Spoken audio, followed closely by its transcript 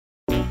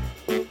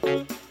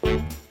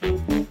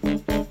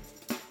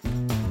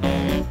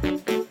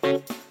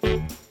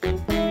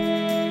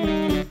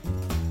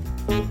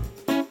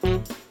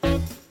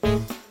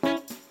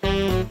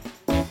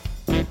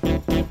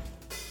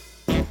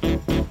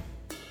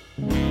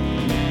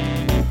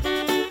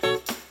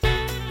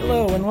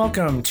Hello and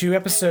welcome to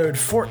episode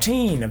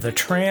 14 of the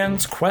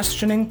Trans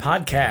Questioning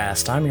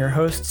Podcast. I'm your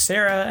host,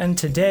 Sarah, and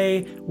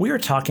today we are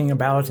talking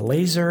about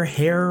laser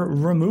hair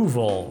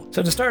removal.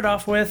 So to start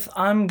off with,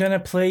 I'm going to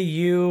play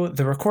you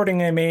the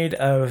recording I made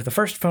of the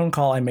first phone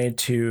call I made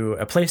to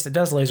a place that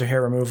does laser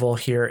hair removal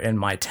here in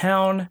my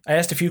town. I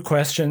asked a few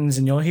questions,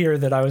 and you'll hear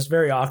that I was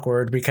very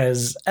awkward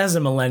because as a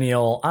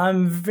millennial,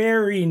 I'm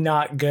very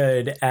not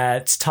good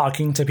at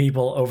talking to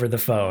people over the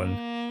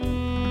phone.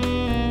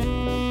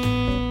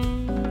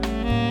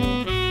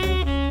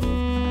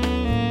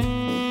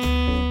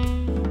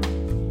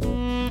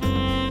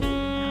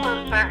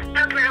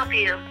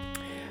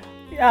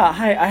 Yeah,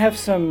 hi, I have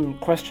some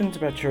questions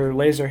about your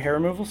laser hair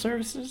removal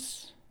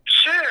services.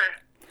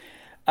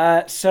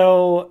 Sure.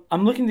 So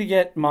I'm looking to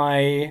get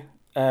my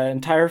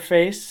entire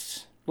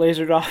face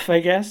lasered off, I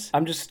guess.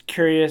 I'm just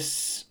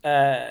curious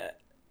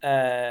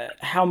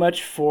how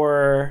much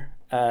for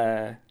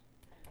a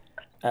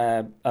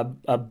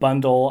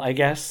bundle, I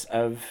guess,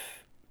 of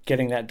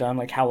getting that done?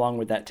 Like, how long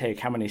would that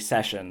take? How many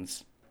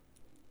sessions?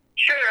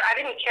 Sure. I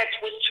didn't catch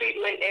which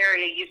treatment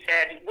area you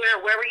said. Where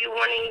were you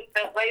wanting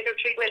the laser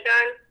treatment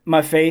done?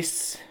 My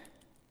face.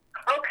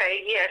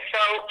 Okay, yeah.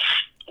 So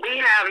we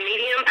have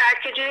medium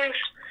packages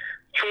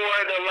for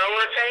the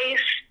lower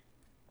face.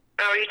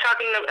 Are you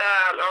talking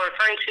or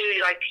referring to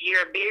like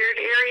your beard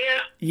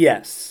area?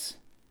 Yes.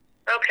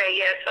 Okay,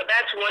 yeah. So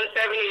that's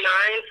 $179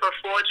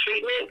 for 4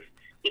 treatments.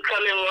 You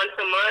come in once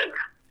a month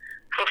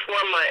for 4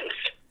 months.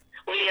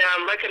 We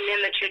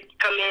recommend that you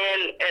come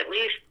in at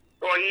least,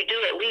 or you do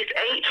at least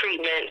 8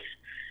 treatments.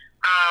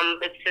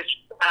 It's just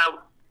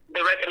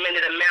the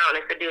recommended amount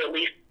is to do at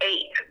least 8.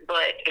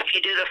 But if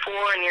you do the 4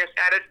 and you're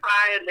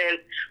satisfied, then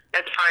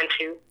that's fine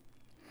too.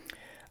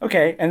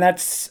 Okay, and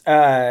that's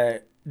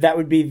that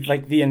would be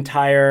like the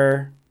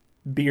entire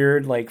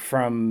beard, like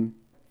from.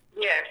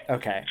 Yes.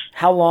 Okay.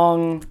 How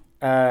long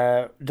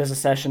does a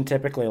session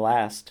typically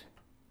last?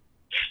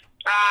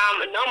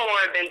 No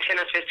more than 10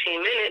 or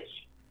 15 minutes.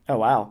 Oh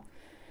wow.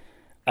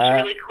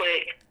 It's really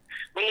quick.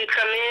 When you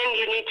come in,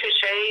 you need to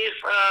shave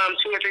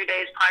 2 or 3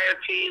 days prior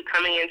to you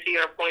coming into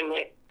your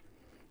appointment.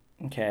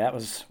 Okay, that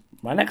was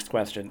my next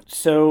question.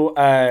 So,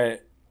 as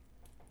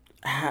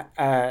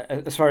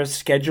far as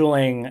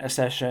scheduling a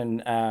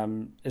session,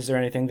 is there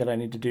anything that I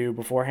need to do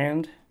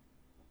beforehand?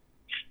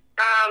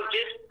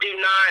 Just do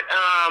not,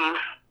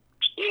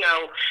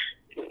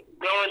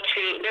 go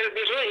into,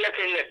 there's really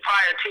nothing that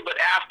prior to, but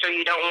after,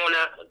 you don't want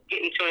to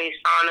get into any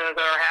saunas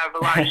or have a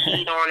lot of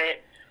heat on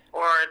it,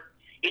 or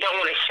you don't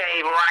want to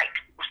shave right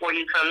before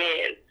you come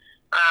in,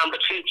 but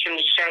you can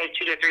shave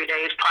 2 to 3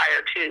 days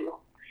prior to,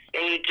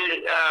 and you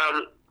do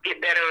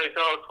get better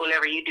results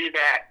whenever you do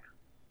that.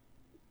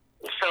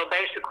 So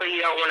basically,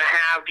 you don't want to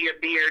have your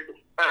beard,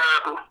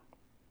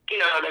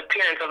 the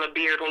appearance of a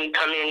beard when you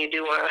come in. You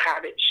do want to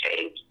have it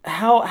shaved.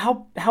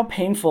 How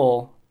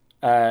painful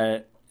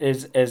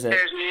is it?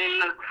 There's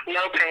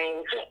no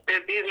pain.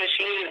 These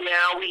machines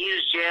now, we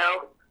use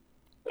gel,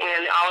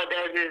 and all it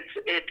does is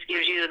it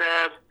gives you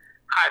the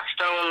hot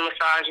stone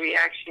massage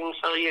reaction,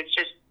 so it's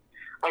just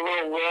a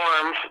little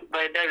warm,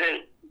 but it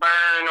doesn't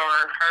burn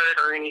or hurt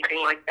or anything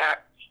like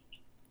that.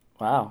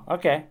 Wow,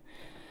 okay.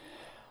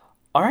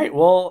 All right,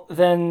 well,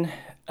 then,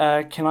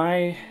 can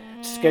I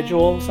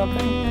schedule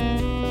something?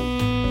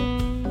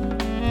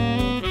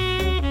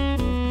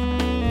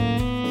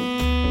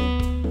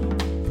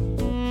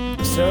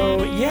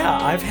 So, yeah,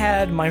 I've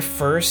had my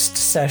first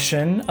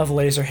session of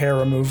laser hair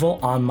removal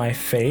on my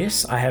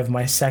face. I have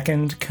my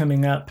second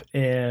coming up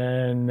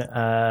in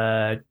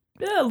a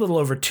little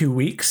over 2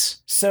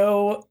 weeks.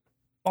 So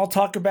I'll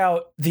talk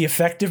about the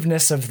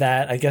effectiveness of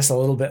that, I guess, a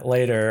little bit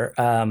later.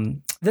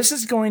 This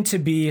is going to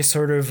be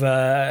sort of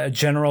a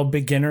general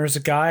beginner's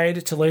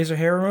guide to laser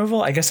hair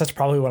removal. I guess that's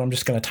probably what I'm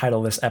just going to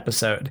title this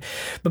episode.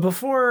 But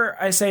before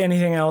I say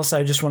anything else,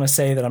 I just want to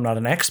say that I'm not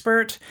an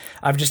expert.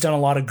 I've just done a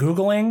lot of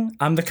Googling.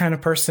 I'm the kind of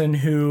person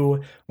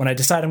who, when I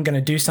decide I'm going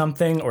to do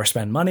something or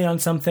spend money on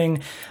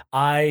something,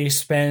 I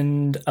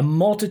spend a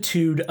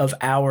multitude of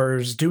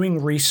hours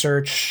doing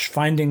research,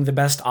 finding the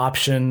best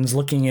options,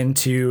 looking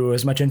into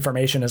as much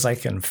information as I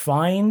can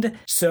find.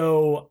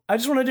 So I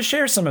just wanted to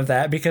share some of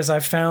that because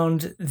I've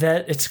found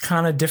that it's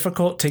kind of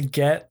difficult to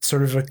get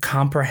sort of a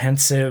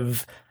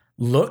comprehensive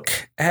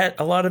look at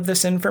a lot of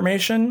this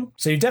information.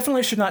 So you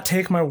definitely should not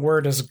take my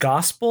word as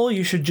gospel.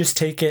 You should just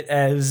take it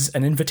as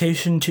an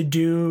invitation to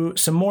do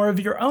some more of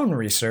your own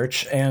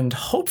research, and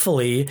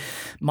hopefully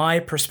my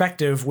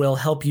perspective will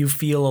help you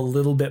feel a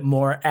little bit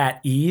more at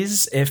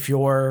ease if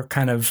you're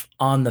kind of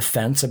on the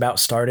fence about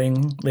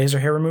starting laser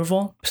hair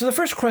removal. So the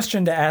first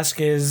question to ask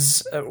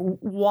is,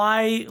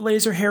 why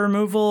laser hair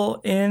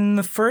removal in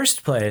the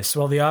first place?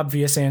 Well, the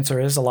obvious answer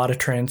is a lot of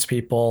trans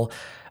people,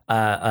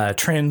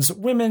 trans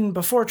women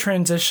before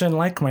transition,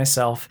 like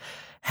myself,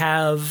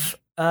 have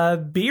a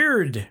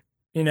beard,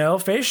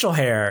 facial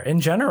hair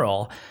in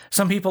general.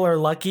 Some people are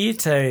lucky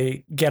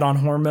to get on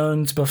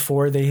hormones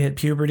before they hit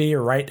puberty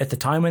or right at the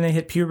time when they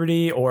hit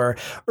puberty or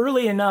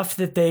early enough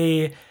that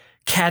they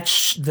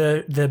catch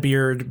the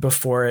beard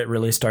before it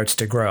really starts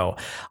to grow.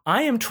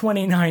 I am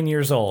 29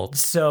 years old,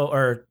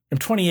 or I'm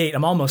 28.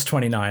 I'm almost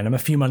 29. I'm a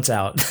few months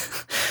out.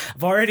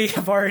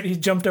 I've already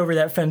jumped over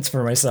that fence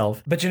for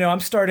myself. But I'm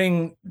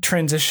starting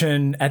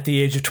transition at the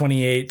age of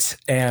 28,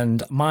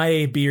 and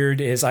my beard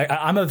is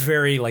I'm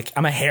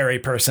a hairy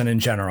person in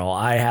general.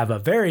 I have a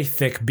very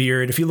thick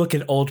beard. If you look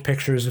at old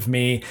pictures of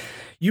me,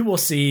 you will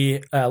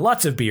see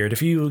lots of beard.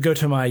 If you go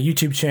to my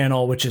YouTube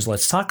channel, which is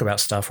Let's Talk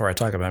About Stuff, where I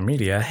talk about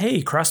media,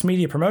 hey,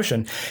 cross-media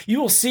promotion, you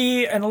will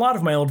see in a lot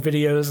of my old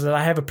videos that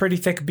I have a pretty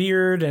thick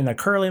beard and a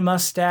curly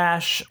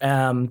mustache.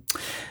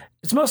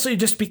 It's mostly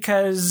just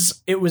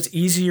because it was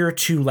easier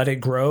to let it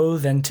grow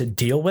than to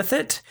deal with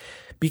it,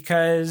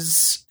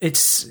 because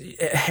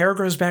hair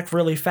grows back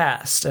really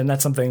fast, and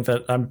that's something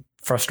that I'm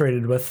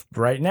frustrated with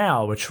right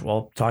now, which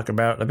we'll talk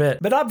about a bit.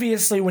 But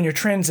obviously, when you're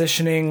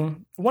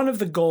transitioning, one of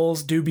the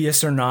goals,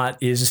 dubious or not,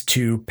 is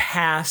to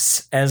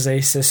pass as a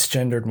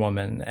cisgendered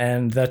woman.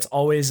 And that's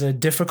always a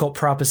difficult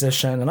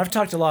proposition. And I've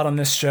talked a lot on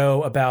this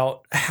show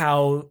about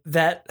how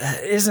that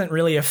isn't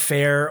really a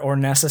fair or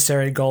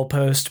necessary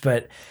goalpost.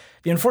 But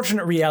the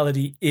unfortunate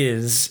reality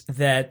is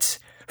that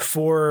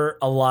for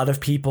a lot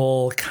of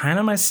people, kind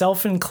of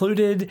myself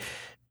included,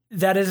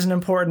 that is an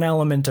important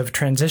element of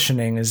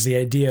transitioning, is the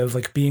idea of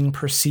being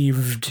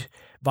perceived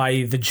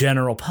by the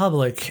general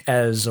public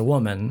as a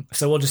woman.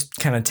 So we'll just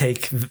kind of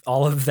take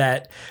all of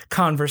that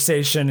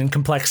conversation and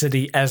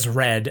complexity as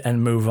read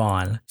and move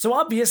on. So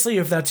obviously,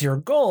 if that's your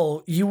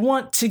goal, you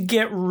want to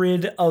get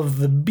rid of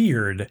the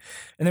beard.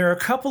 And there are a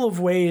couple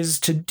of ways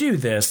to do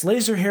this.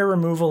 Laser hair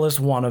removal is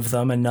one of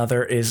them.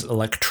 Another is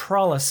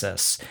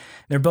electrolysis.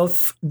 They're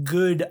both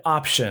good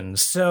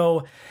options.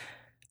 So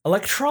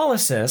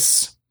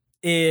electrolysis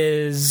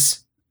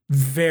is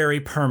very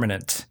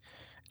permanent,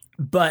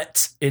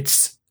 but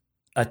it's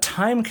a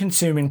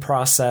time-consuming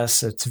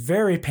process. It's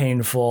very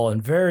painful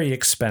and very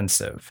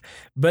expensive,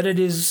 but it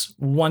is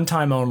one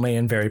time only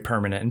and very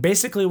permanent. And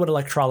basically what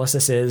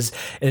electrolysis is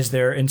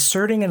they're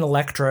inserting an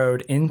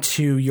electrode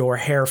into your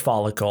hair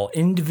follicle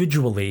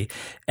individually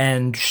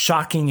and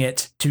shocking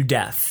it to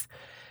death.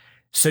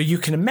 So you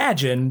can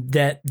imagine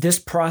that this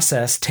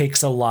process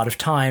takes a lot of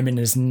time and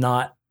is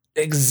not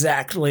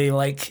exactly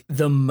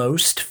the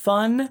most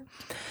fun.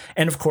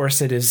 And of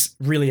course, it is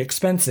really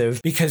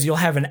expensive because you'll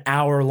have an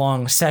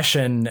hour-long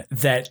session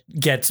that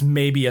gets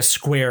maybe a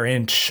square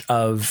inch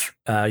of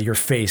your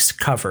face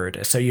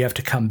covered. So you have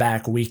to come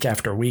back week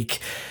after week.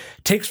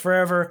 Takes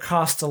forever,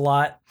 costs a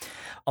lot.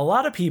 A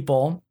lot of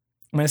people,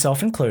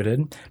 myself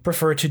included,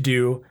 prefer to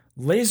do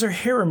laser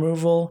hair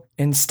removal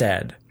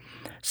instead.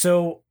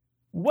 So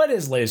what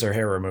is laser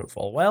hair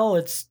removal? Well,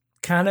 it's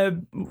kind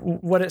of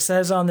what it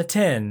says on the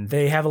tin.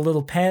 They have a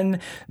little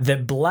pen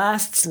that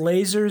blasts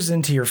lasers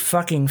into your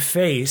fucking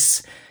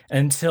face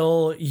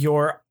until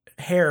your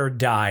hair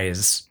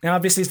dies. Now,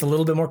 obviously, it's a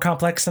little bit more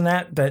complex than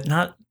that, but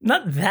not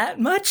that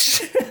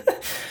much.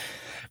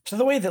 So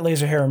the way that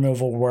laser hair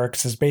removal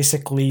works is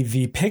basically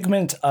the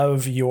pigment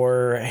of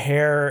your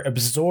hair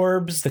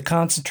absorbs the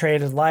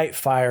concentrated light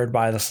fired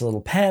by this little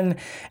pen,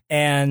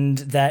 and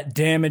that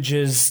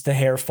damages the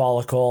hair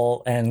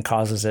follicle and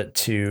causes it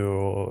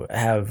to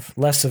have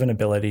less of an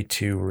ability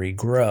to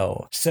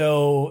regrow.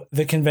 So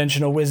the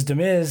conventional wisdom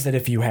is that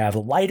if you have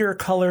lighter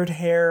colored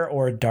hair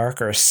or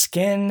darker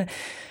skin,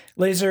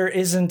 laser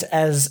isn't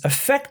as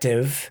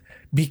effective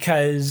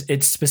because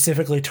it's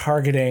specifically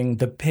targeting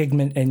the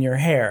pigment in your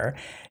hair.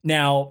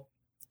 Now,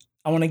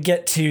 I want to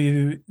get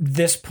to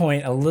this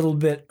point a little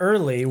bit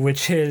early,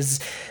 which is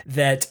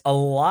that a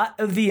lot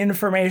of the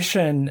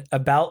information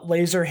about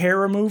laser hair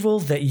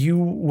removal that you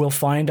will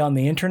find on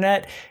the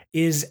internet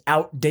is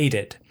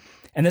outdated.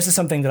 And this is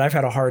something that I've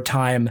had a hard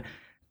time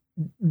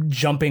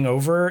jumping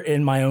over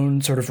in my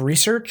own sort of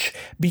research,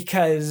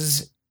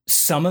 because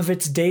some of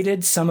it's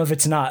dated, some of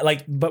it's not.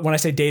 But when I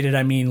say dated,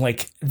 I mean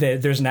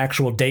there's an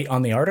actual date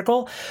on the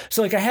article.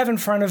 So I have in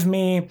front of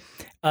me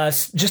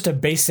just a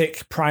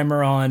basic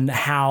primer on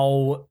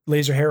how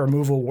laser hair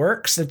removal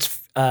works. It's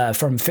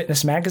from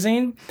Fitness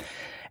Magazine.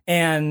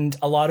 And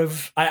a lot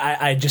of,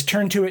 I just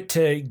turned to it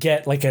to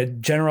get a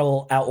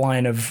general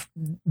outline of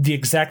the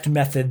exact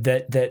method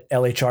that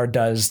LHR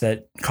does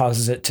that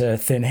causes it to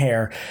thin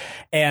hair.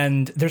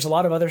 And there's a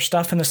lot of other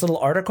stuff in this little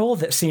article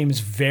that seems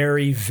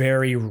very,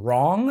 very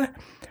wrong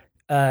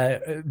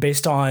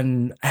based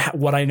on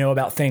what I know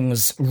about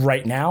things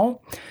right now.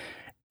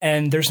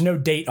 And there's no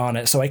date on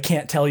it, so I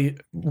can't tell you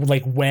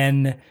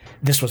when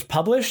this was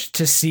published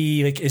to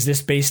see is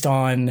this based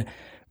on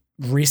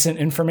recent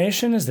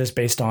information? Is this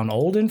based on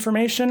old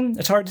information?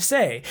 It's hard to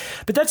say.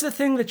 But that's the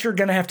thing that you're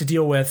going to have to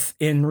deal with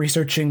in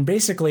researching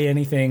basically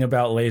anything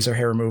about laser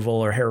hair removal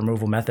or hair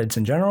removal methods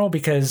in general,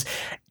 because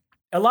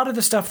a lot of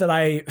the stuff that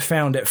I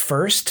found at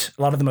first,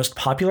 a lot of the most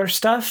popular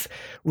stuff,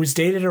 was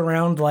dated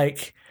around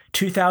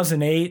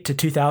 2008 to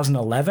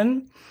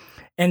 2011.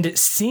 And it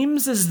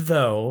seems as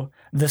though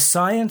the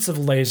science of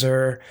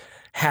laser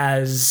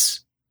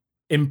has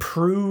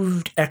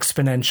improved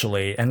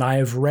exponentially. And I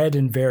have read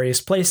in various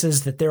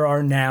places that there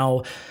are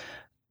now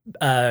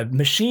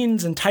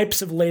machines and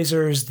types of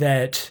lasers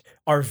that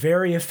are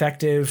very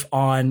effective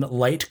on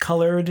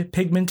light-colored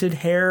pigmented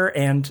hair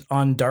and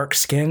on dark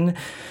skin.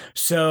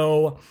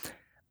 So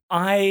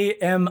I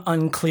am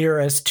unclear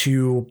as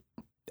to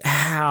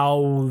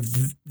how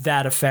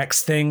that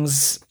affects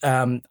things.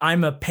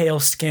 I'm a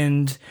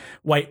pale-skinned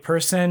white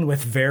person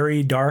with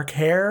very dark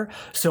hair,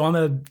 so I'm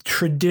a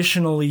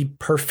traditionally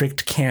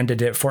perfect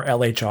candidate for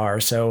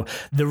LHR. So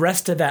the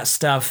rest of that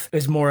stuff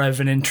is more of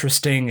an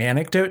interesting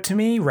anecdote to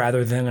me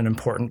rather than an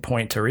important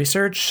point to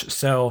research.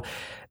 So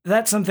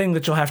that's something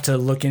that you'll have to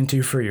look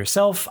into for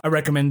yourself. I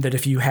recommend that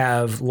if you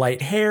have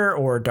light hair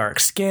or dark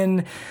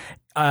skin,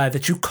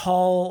 that you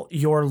call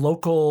your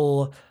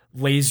local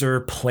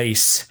laser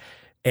place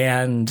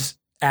and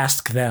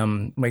ask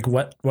them like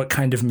what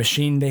kind of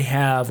machine they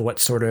have, what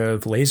sort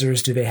of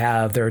lasers do they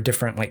have. There are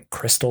different like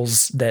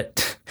crystals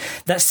that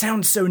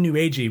sounds so new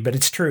agey, but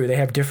it's true. They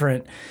have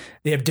different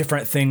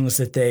things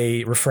that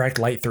they refract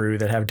light through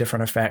that have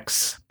different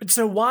effects. But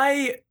so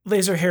why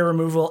laser hair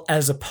removal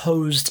as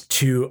opposed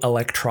to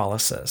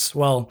electrolysis?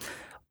 Well,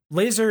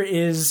 laser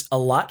is a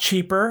lot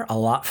cheaper, a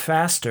lot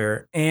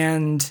faster,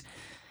 and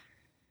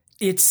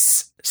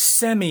it's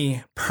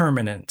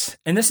semi-permanent.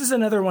 And this is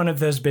another one of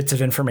those bits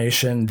of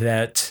information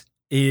that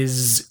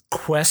is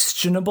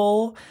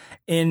questionable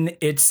in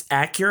its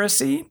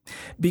accuracy,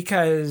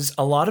 because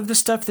a lot of the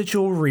stuff that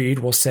you'll read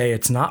will say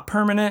it's not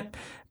permanent.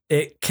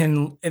 It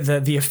can,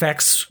 the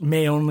effects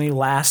may only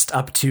last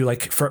up to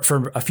like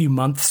for a few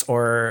months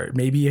or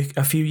maybe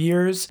a few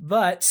years.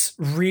 But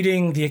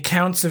reading the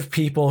accounts of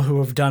people who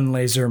have done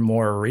laser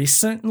more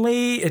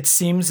recently, it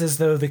seems as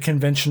though the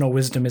conventional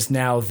wisdom is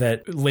now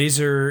that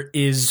laser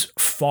is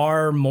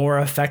far more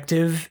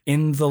effective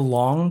in the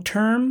long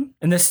term.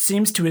 And this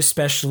seems to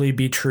especially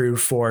be true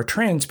for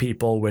trans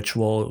people, which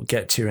we'll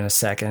get to in a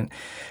second.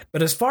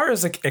 But as far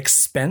as like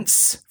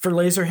expense for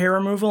laser hair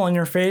removal on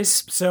your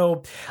face,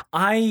 so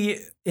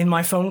in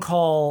my phone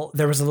call,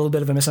 there was a little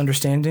bit of a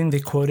misunderstanding. They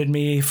quoted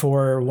me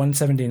for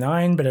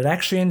 $179, but it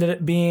actually ended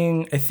up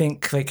being, I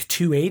think, like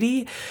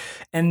 $280.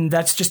 And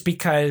that's just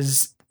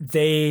because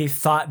they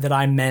thought that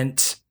I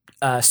meant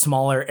a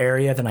smaller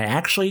area than I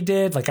actually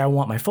did. Like I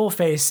want my full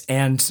face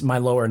and my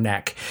lower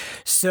neck.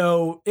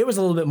 So it was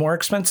a little bit more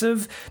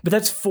expensive, but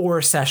that's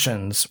 4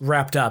 sessions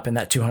wrapped up in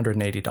that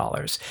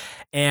 $280.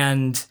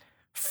 And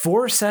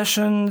 4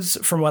 sessions,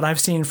 from what I've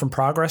seen from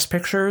progress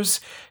pictures,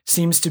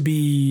 seems to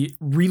be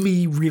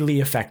really, really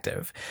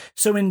effective.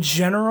 So in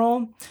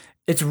general,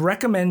 it's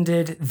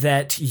recommended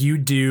that you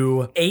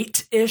do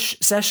 8-ish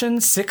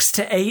sessions, 6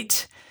 to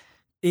 8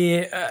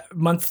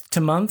 month to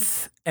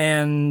month.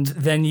 And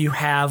then you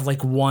have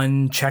like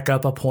 1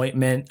 checkup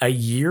appointment a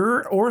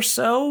year or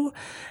so.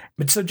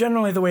 But so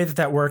generally the way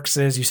that works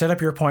is you set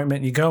up your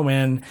appointment, you go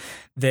in,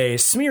 they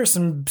smear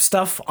some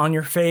stuff on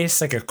your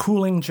face, like a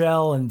cooling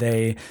gel, and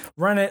they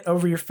run it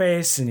over your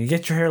face and you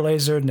get your hair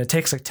lasered and it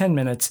takes like 10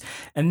 minutes.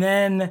 And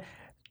then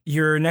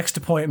your next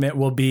appointment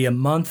will be a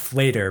month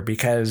later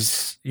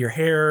because your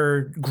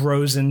hair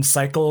grows in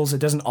cycles. It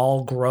doesn't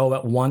all grow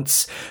at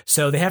once.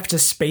 So they have to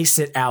space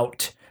it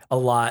out a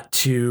lot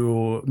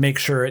to make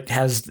sure it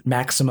has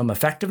maximum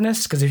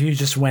effectiveness. Because if you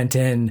just went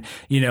in,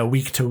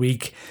 week to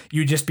week,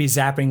 you'd just be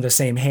zapping the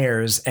same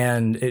hairs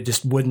and it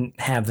just wouldn't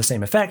have the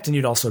same effect. And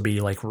you'd also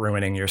be like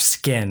ruining your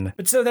skin.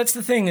 But so that's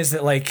the thing, is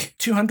that like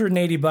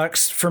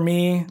 $280 for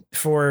me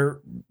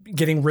for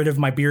getting rid of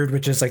my beard,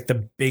 which is like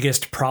the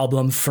biggest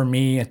problem for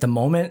me at the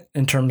moment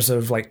in terms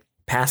of like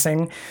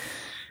passing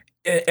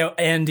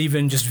and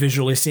even just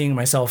visually seeing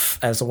myself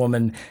as a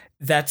woman.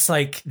 That's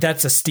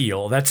a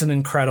steal. That's an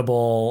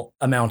incredible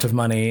amount of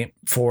money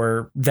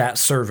for that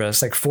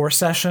service. Like 4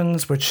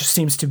 sessions, which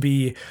seems to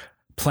be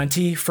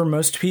plenty for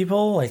most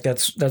people. Like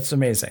that's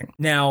amazing.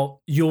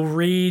 Now you'll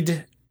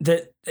read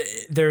that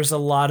there's a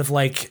lot of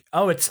like,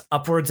 oh, it's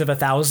upwards of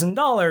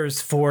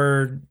 $1,000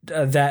 for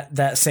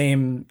that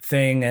same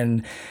thing.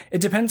 And it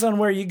depends on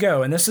where you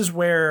go. And this is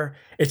where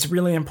it's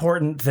really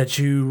important that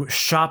you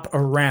shop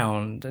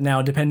around.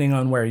 Now, depending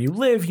on where you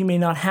live, you may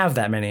not have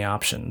that many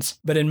options.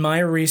 But in my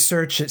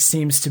research, it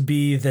seems to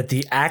be that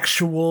the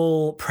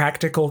actual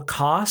practical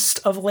cost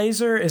of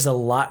laser is a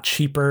lot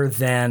cheaper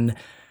than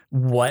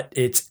what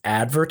it's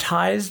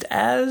advertised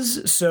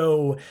as.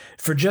 So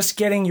for just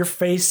getting your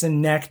face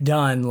and neck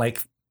done,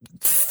 like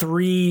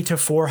 $300 to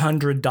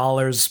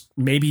 $400,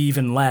 maybe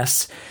even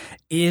less,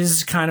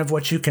 is kind of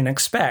what you can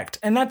expect.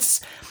 And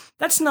that's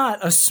not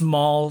a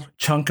small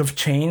chunk of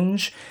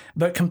change,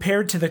 but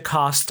compared to the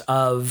cost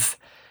of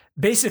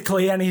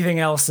basically anything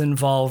else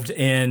involved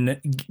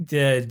in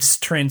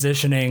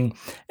transitioning,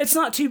 it's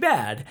not too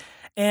bad.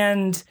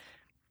 And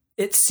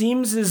it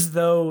seems as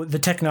though the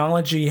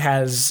technology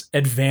has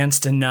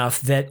advanced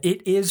enough that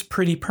it is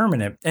pretty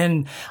permanent.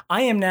 And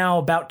I am now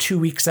about 2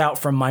 weeks out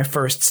from my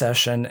first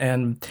session,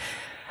 and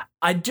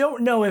I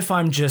don't know if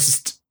I'm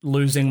just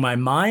losing my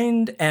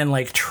mind and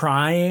like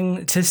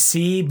trying to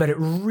see, but it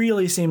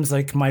really seems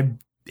like my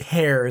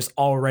hair is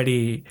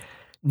already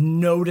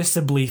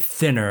noticeably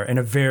thinner in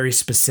a very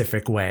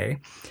specific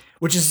way,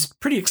 which is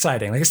pretty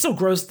exciting. Like, it still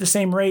grows at the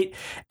same rate,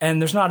 and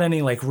there's not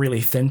any like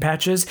really thin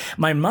patches.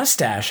 My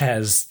mustache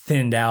has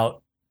thinned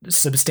out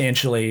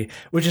substantially,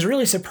 which is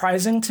really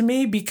surprising to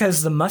me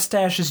because the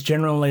mustache is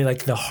generally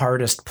like the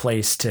hardest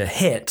place to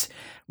hit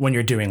when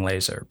you're doing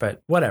laser,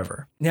 but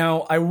whatever.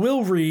 Now, I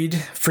will read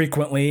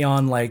frequently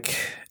on like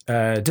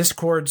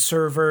Discord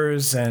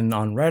servers and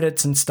on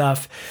Reddits and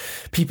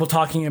stuff, people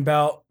talking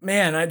about,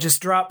 man, I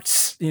just dropped,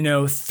 $3,000,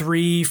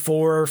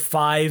 $4,000,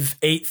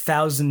 $5,000,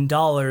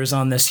 $8,000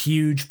 on this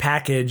huge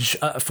package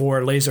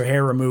for laser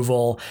hair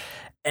removal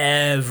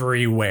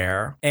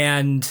everywhere.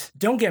 And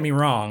don't get me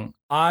wrong,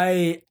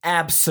 I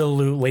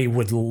absolutely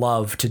would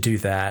love to do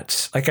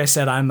that. Like I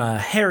said, I'm a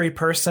hairy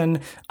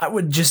person. I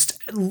would just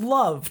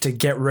love to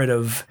get rid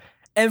of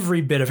every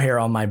bit of hair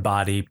on my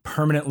body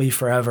permanently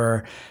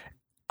forever.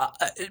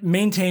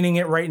 Maintaining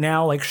it right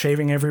now, like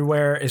shaving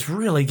everywhere, is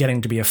really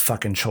getting to be a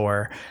fucking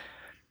chore.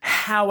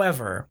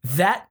 However,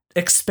 that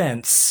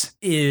expense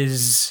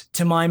is,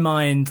 to my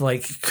mind,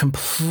 like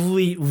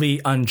completely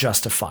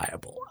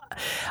unjustifiable.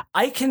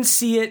 I can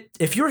see it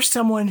if you're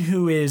someone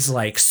who is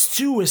like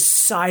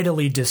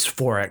suicidally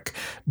dysphoric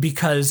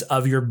because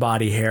of your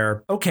body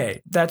hair.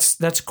 Okay,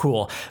 that's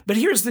cool. But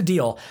here's the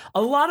deal.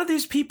 A lot of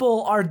these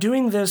people are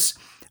doing this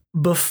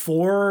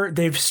before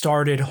they've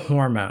started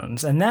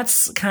hormones, and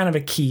that's kind of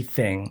a key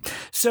thing.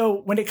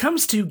 So when it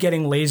comes to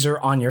getting laser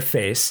on your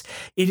face,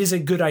 it is a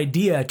good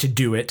idea to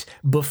do it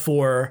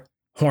before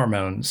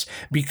hormones,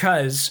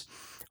 because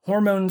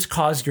hormones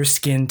cause your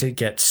skin to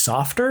get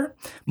softer,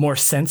 more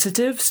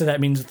sensitive, so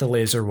that means that the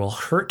laser will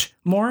hurt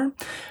more,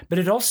 but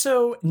it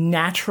also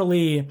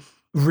naturally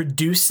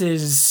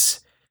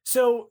reduces.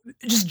 So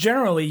just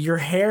generally, your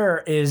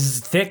hair is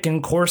thick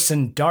and coarse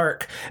and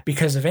dark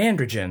because of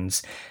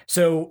androgens.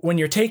 So when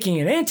you're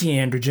taking an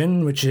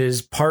anti-androgen, which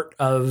is part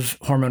of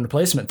hormone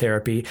replacement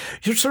therapy,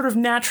 you're sort of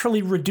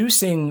naturally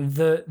reducing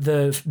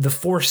the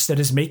force that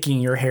is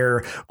making your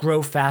hair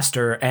grow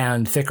faster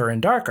and thicker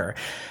and darker.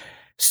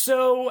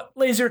 So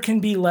laser can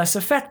be less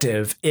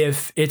effective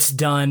if it's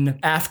done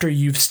after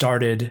you've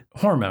started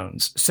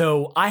hormones.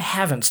 So I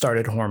haven't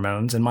started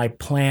hormones, and my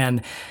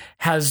plan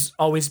has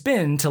always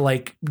been to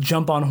like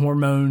jump on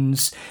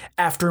hormones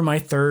after my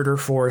third or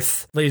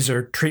fourth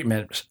laser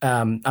treatment.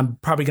 I'm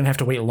probably going to have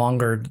to wait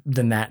longer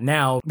than that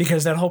now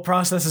because that whole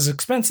process is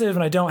expensive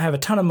and I don't have a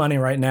ton of money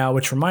right now,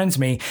 which reminds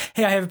me,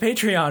 hey, I have a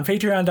Patreon,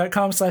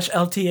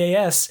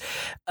 patreon.com/LTAS.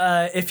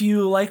 If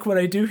you like what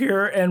I do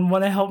here and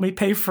want to help me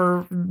pay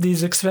for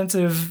these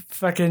expensive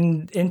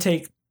fucking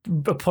intake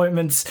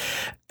appointments,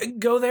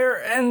 go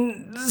there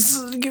and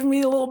give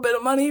me a little bit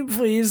of money,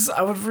 please.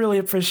 I would really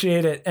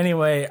appreciate it.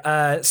 Anyway,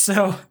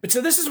 so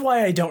this is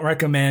why I don't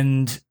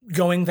recommend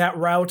going that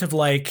route of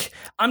like,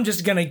 I'm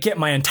just gonna get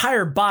my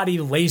entire body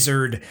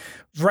lasered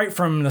right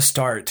from the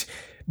start,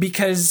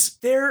 because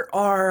there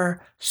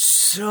are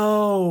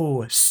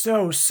so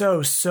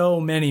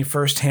many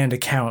firsthand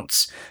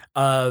accounts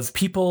of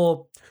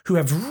people who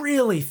have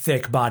really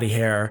thick body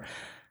hair,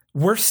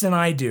 worse than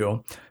I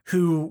do,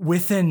 who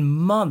within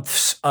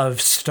months of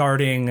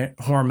starting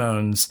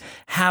hormones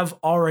have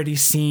already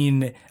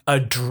seen a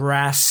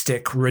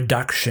drastic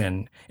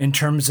reduction in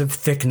terms of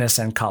thickness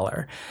and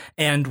color,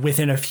 and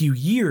within a few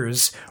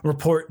years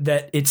report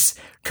that it's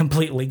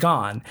completely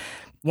gone.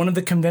 One of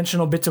the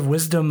conventional bits of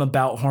wisdom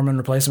about hormone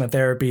replacement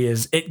therapy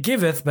is it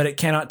giveth, but it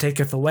cannot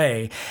taketh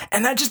away.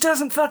 And that just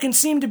doesn't fucking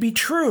seem to be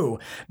true,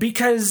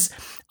 because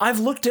I've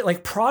looked at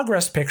like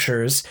progress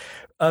pictures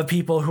of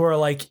people who are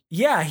like,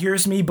 yeah,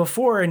 here's me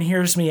before and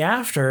here's me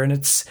after. And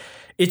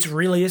it's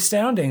really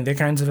astounding the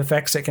kinds of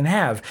effects it can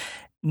have.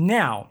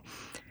 Now,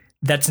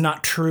 that's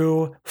not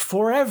true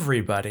for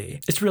everybody.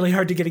 It's really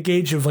hard to get a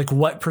gauge of like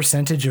what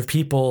percentage of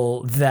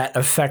people that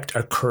effect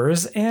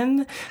occurs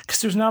in,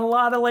 because there's not a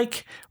lot of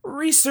like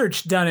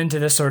research done into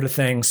this sort of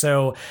thing.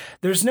 So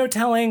there's no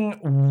telling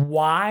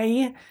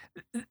why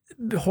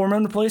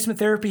hormone replacement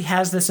therapy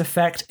has this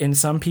effect in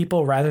some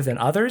people rather than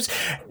others.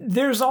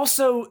 There's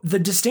also the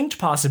distinct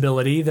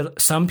possibility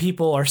that some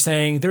people are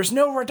saying there's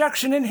no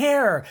reduction in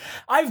hair.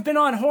 I've been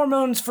on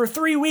hormones for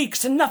 3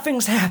 weeks and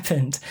nothing's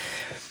happened.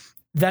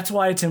 That's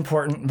why it's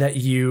important that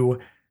you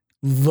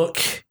look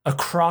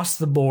across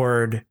the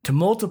board to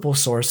multiple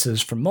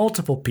sources from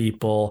multiple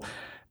people,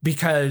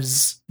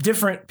 because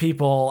different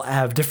people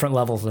have different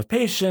levels of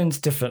patience,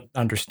 different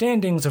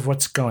understandings of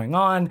what's going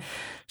on.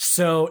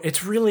 So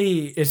it's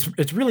really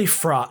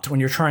fraught when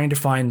you're trying to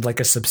find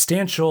like a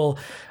substantial,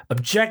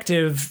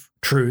 objective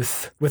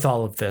truth with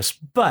all of this.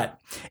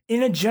 But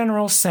in a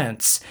general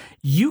sense,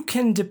 you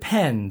can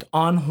depend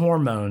on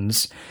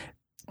hormones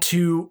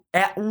to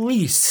at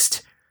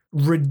least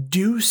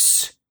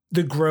reduce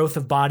the growth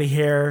of body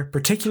hair,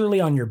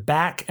 particularly on your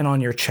back and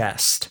on your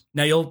chest.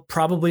 Now, you'll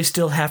probably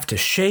still have to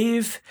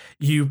shave.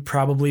 You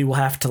probably will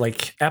have to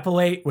like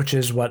epilate, which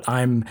is what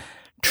I'm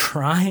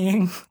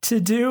trying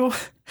to do,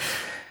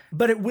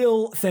 but it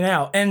will thin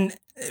out. And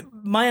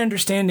my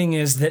understanding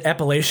is that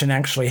epilation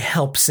actually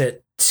helps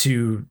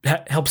to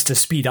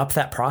speed up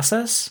that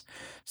process.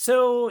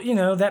 So,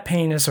 that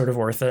pain is sort of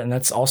worth it. And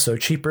that's also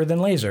cheaper than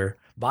laser.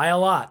 by a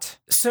lot.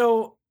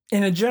 So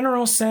in a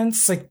general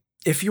sense, like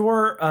if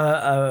you're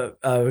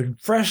a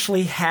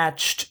freshly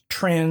hatched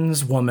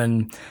trans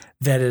woman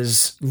that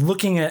is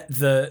looking at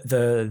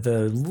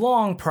the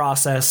long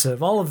process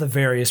of all of the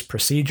various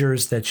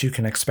procedures that you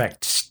can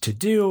expect to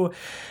do,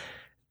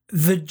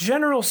 the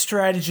general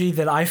strategy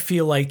that I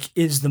feel like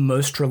is the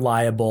most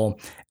reliable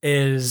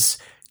is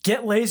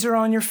get laser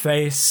on your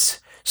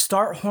face,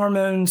 start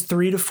hormones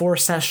 3 to 4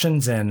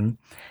 sessions in,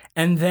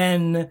 and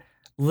then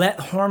let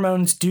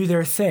hormones do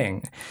their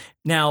thing.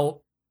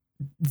 Now,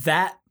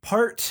 that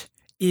part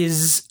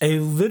is a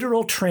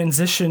literal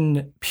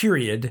transition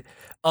period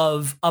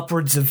of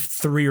upwards of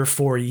 3 or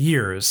 4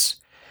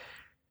 years.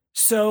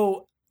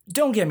 So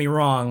don't get me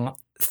wrong,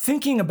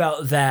 thinking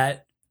about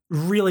that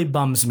really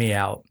bums me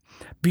out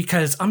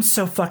because I'm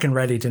so fucking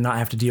ready to not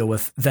have to deal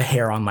with the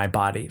hair on my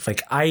body.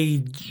 Like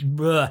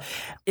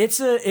it's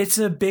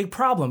a big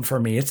problem for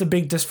me. It's a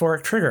big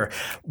dysphoric trigger.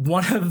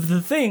 One of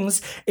the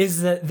things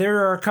is that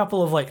there are a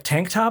couple of like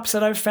tank tops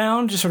that I've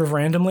found just sort of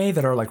randomly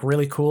that are like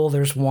really cool.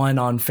 There's one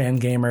on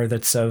Fangamer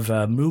that's of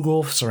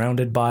Moogle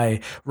surrounded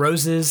by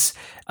roses.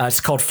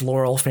 It's called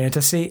Floral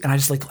Fantasy. And I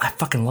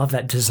fucking love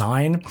that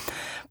design.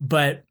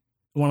 But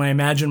when I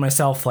imagine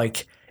myself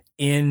like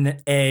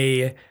in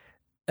a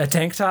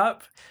tank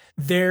top,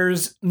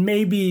 there's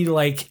maybe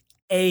like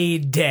a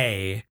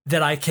day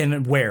that I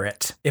can wear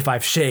it if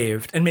I've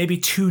shaved, and maybe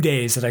 2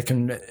 days that I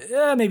can,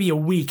 maybe a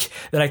week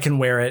that I can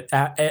wear it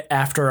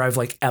after I've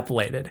like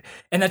epilated.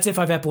 And that's if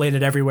I've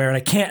epilated everywhere, and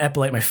I can't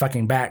epilate my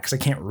fucking back because I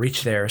can't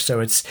reach there.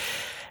 So it's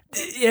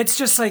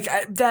just like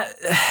that.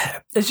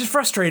 It's just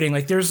frustrating.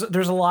 Like there's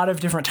a lot of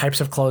different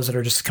types of clothes that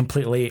are just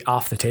completely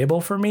off the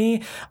table for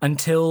me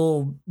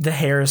until the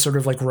hair is sort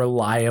of like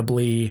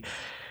reliably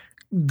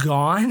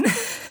gone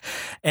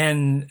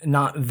and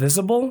not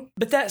visible.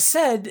 But that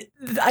said,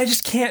 I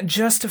just can't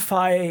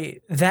justify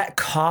that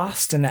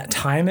cost and that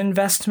time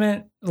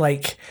investment.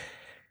 Like,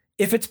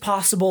 if it's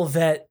possible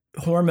that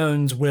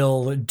hormones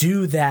will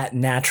do that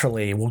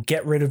naturally, will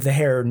get rid of the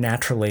hair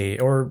naturally,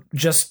 or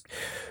just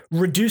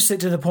reduce it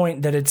to the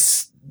point that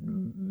it's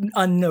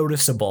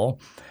unnoticeable,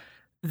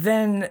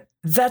 then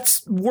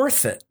that's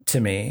worth it to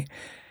me.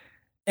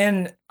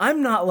 And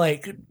I'm not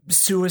like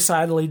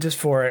suicidally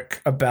dysphoric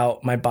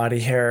about my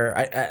body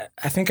hair.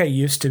 I think I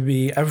used to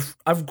be.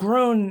 I've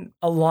grown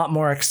a lot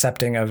more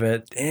accepting of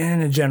it in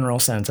a general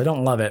sense. I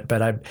don't love it,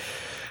 but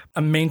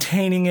I'm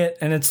maintaining it,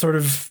 and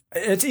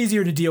it's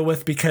easier to deal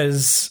with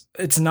because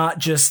it's not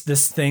just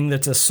this thing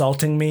that's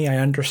assaulting me. I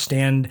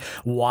understand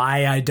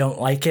why I don't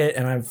like it,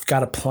 and I've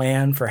got a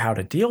plan for how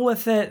to deal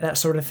with it, that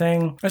sort of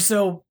thing.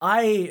 So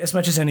I, as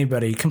much as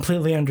anybody,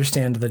 completely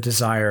understand the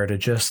desire to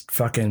just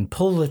fucking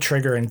pull the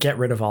trigger and get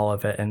rid of all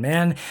of it. And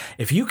man,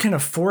 if you can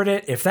afford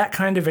it, if that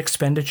kind of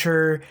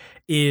expenditure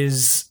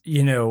is,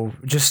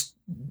 just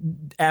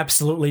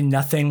absolutely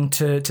nothing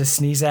to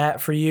sneeze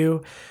at for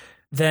you,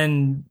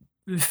 then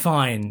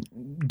fine,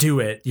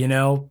 do it,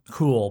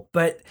 cool.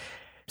 But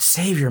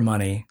save your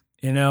money,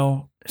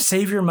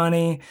 save your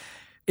money.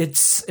 It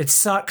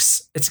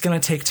sucks. It's going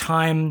to take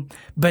time,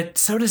 but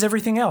so does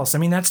everything else. I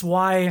mean, that's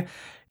why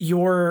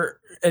you're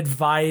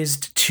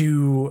advised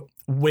to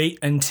wait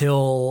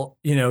until,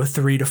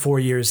 3 to 4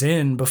 years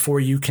in before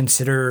you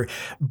consider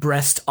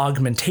breast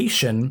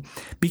augmentation,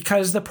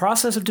 because the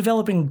process of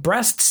developing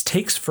breasts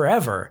takes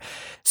forever.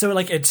 So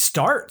like it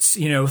starts,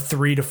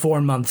 3 to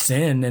 4 months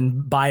in,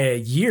 and by a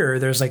year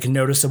there's like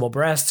noticeable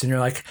breasts, and you're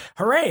like,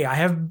 hooray, I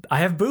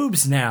have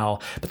boobs now,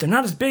 but they're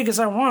not as big as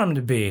I want them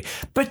to be.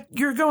 But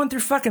you're going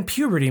through fucking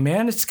puberty,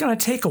 man. It's going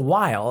to take a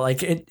while.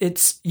 Like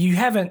you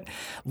haven't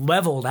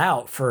leveled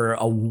out for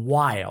a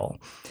while.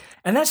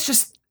 And that's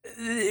just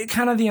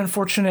kind of the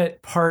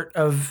unfortunate part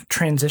of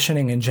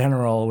transitioning in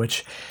general,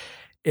 which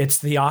it's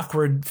the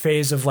awkward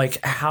phase of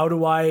like, how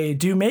do I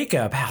do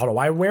makeup? How do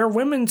I wear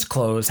women's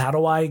clothes? How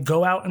do I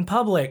go out in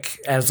public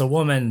as a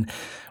woman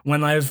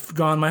when I've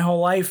gone my whole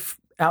life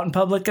out in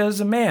public as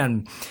a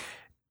man?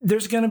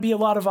 There's going to be a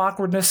lot of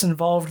awkwardness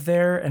involved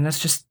there, and that's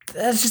just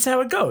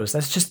how it goes.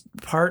 That's just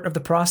part of the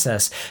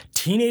process.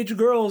 Teenage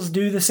girls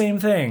do the same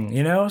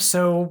thing,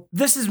 So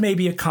this is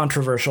maybe a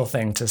controversial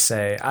thing to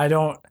say. I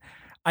don't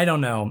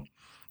know.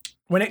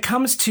 When it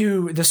comes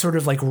to the sort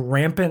of like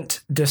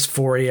rampant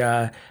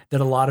dysphoria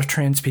that a lot of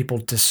trans people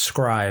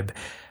describe,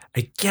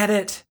 I get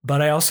it, but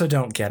I also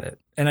don't get it.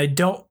 And I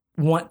don't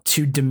want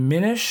to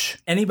diminish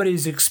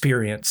anybody's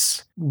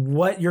experience.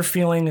 What you're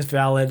feeling is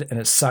valid and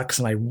it sucks,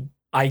 and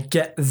I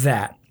get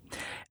that.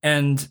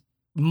 And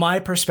my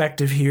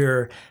perspective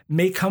here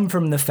may come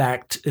from the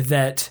fact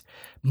that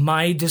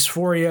my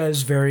dysphoria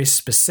is very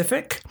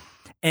specific.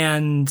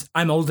 And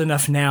I'm old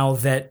enough now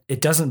that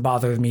it doesn't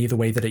bother me the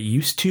way that it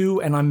used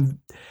to, and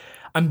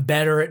I'm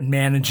better at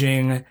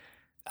managing.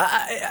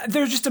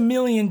 There's just a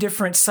million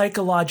different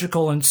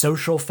psychological and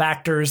social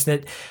factors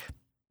that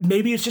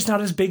maybe it's just not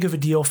as big of a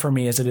deal for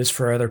me as it is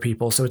for other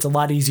people. So it's a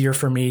lot easier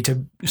for me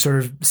to sort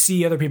of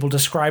see other people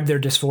describe their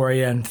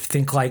dysphoria and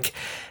think like,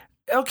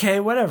 okay,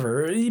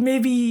 whatever,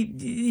 maybe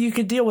you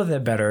could deal with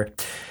it better.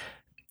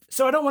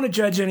 So I don't want to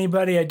judge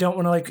anybody. I don't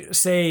want to like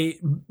say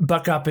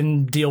buck up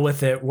and deal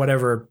with it,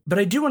 whatever. But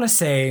I do want to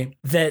say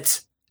that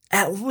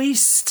at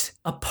least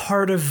a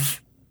part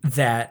of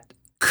that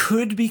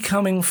could be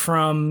coming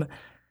from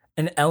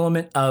an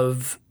element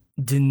of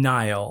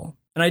denial.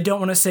 And I don't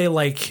want to say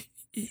like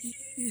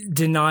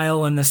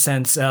denial in the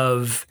sense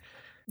of,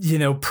 you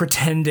know,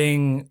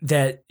 pretending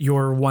that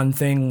you're one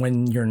thing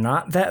when you're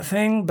not that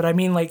thing. But I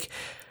mean, like,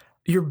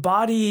 your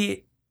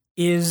body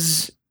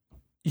is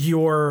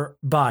your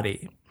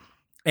body.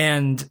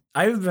 And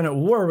I've been at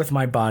war with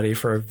my body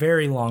for a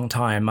very long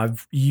time.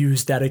 I've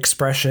used that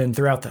expression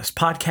throughout this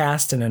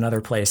podcast and in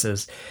other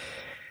places.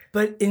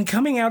 But in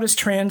coming out as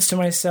trans to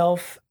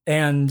myself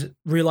and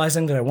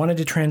realizing that I wanted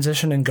to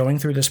transition and going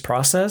through this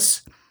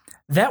process,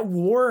 that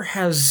war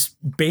has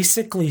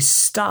basically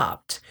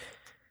stopped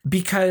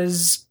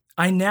because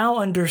I now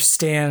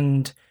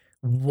understand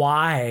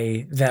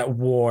why that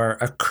war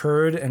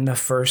occurred in the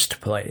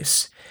first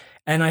place.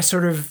 And I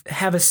sort of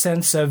have a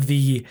sense of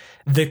the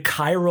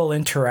chiral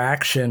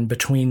interaction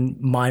between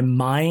my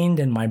mind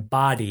and my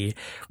body,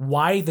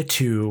 why the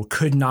two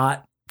could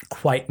not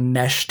quite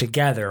mesh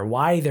together,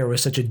 why there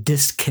was such a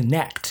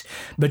disconnect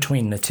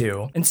between the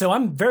two. And so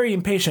I'm very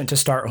impatient to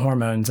start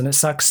hormones, and it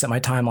sucks that my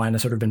timeline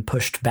has sort of been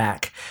pushed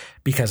back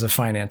because of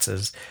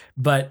finances.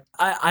 But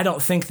I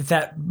don't think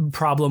that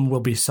problem will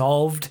be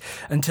solved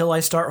until I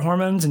start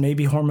hormones, and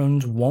maybe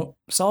hormones won't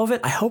solve it.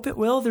 I hope it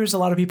will. There's a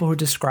lot of people who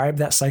describe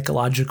that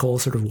psychological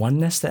sort of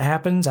oneness that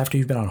happens after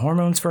you've been on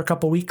hormones for a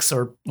couple weeks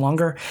or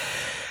longer.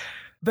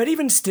 But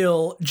even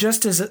still,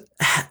 just as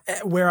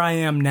where I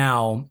am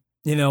now,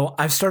 you know,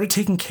 I've started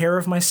taking care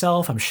of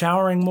myself. I'm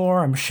showering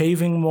more. I'm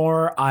shaving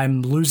more.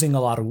 I'm losing a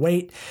lot of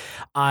weight.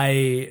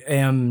 I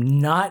am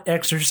not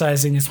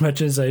exercising as much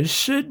as I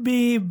should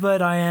be,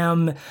 but I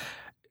am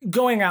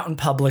going out in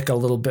public a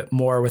little bit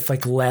more with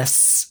like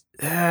less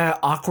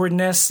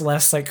awkwardness,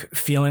 less like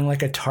feeling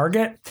like a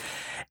target.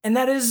 And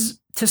that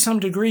is to some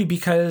degree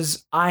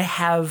because I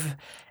have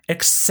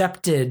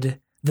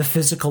accepted the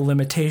physical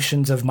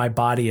limitations of my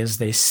body as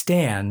they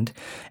stand.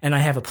 And I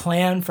have a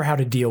plan for how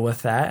to deal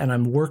with that. And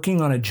I'm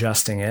working on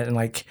adjusting it. And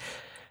like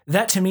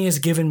that to me has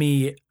given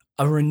me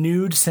a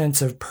renewed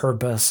sense of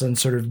purpose and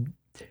sort of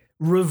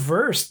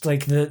reversed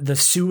like the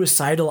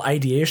suicidal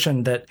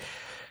ideation that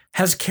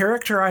has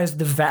characterized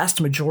the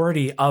vast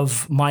majority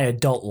of my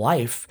adult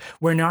life,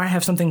 where now I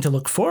have something to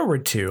look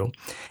forward to.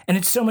 And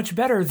it's so much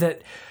better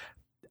that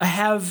I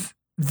have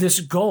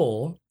this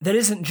goal that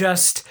isn't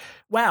just,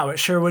 wow, it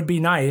sure would be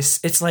nice.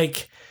 It's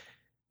like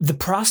the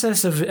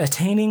process of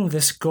attaining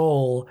this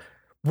goal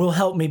will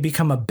help me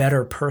become a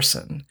better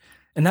person.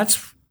 And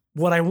that's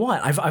what I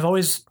want. I've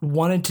always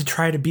wanted to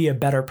try to be a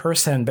better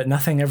person, but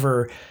nothing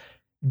ever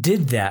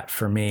did that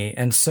for me.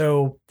 And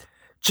so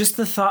just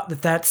the thought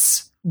that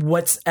that's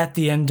what's at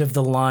the end of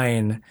the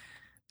line,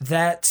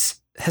 that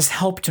has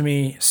helped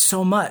me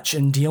so much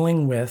in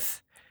dealing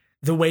with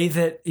the way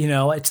that, you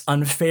know, it's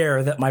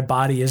unfair that my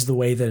body is the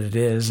way that it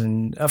is.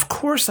 And of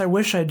course, I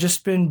wish I'd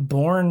just been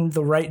born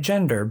the right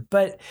gender,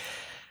 but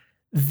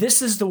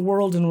this is the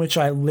world in which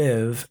I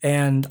live,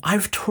 and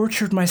I've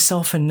tortured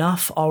myself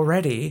enough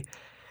already.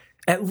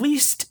 At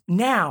least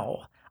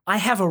now I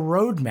have a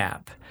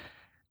roadmap.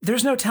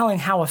 There's no telling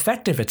how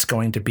effective it's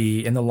going to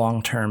be in the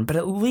long term, but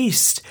at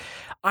least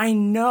I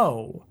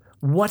know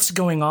what's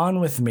going on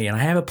with me, and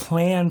I have a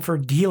plan for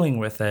dealing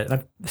with it.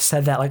 I've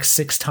said that like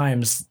 6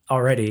 times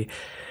already,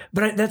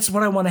 but that's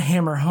what I want to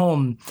hammer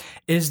home,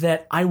 is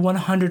that I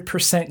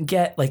 100%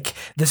 get like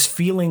this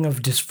feeling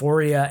of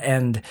dysphoria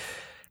and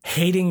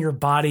hating your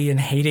body and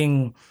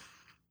hating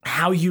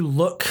how you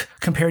look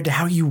compared to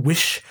how you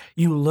wish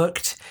you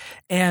looked.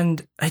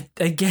 And I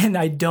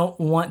don't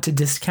want to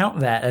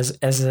discount that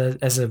as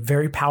a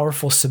very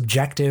powerful,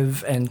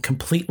 subjective, and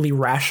completely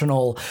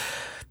rational,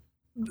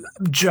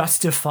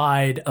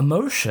 justified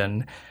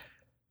emotion.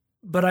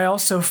 But I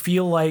also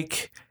feel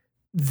like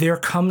there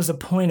comes a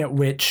point at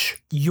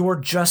which you're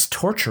just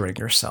torturing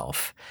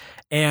yourself,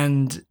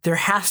 and there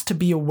has to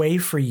be a way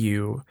for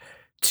you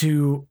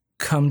to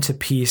come to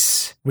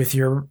peace with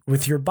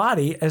your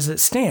body as it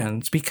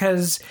stands,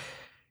 because,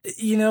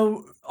 you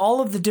know,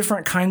 all of the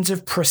different kinds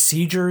of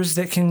procedures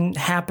that can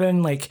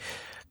happen, like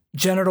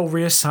genital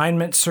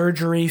reassignment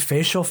surgery,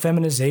 facial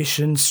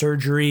feminization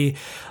surgery,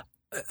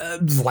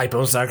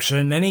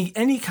 liposuction,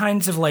 any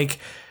kinds of like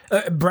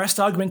breast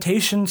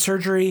augmentation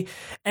surgery,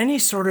 any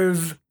sort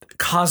of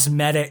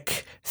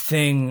cosmetic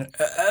thing,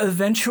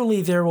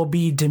 eventually there will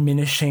be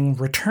diminishing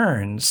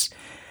returns.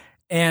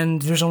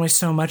 And there's only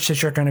so much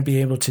that you're going to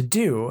be able to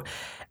do.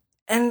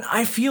 And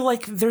I feel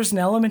like there's an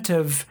element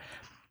of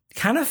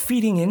kind of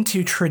feeding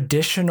into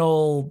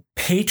traditional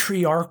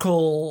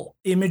patriarchal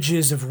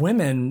images of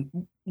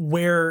women,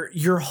 where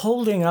you're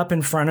holding up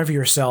in front of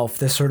yourself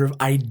this sort of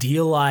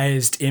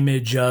idealized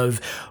image of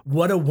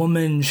what a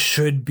woman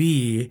should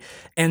be,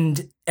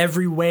 and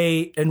every way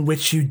in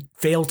which you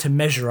fail to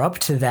measure up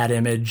to that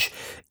image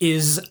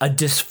is a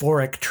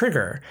dysphoric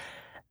trigger.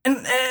 And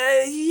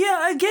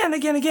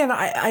again,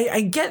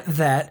 I get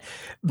that,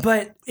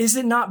 but is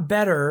it not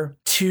better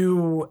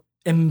to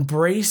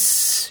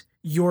embrace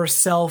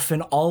yourself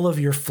and all of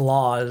your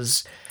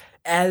flaws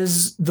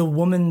as the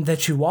woman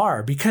that you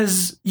are,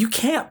 because you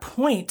can't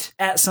point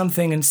at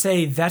something and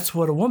say that's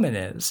what a woman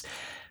is.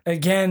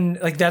 Again,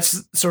 like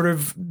that's sort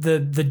of the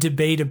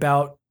debate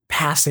about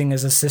passing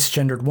as a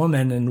cisgendered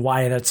woman and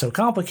why that's so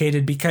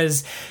complicated,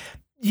 because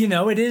you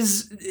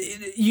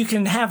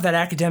can have that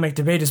academic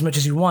debate as much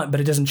as you want, but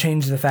it doesn't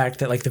change the fact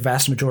that like the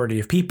vast majority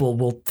of people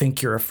will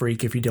think you're a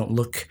freak if you don't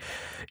look,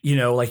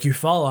 like you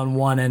fall on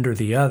one end or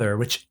the other,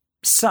 which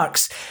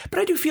sucks. But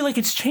I do feel like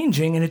it's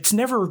changing, and it's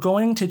never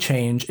going to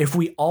change if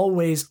we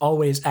always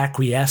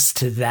acquiesce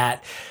to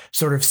that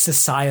sort of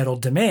societal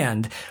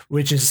demand,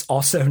 which is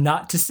also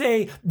not to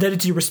say that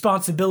it's your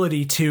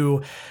responsibility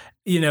to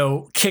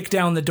kick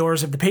down the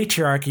doors of the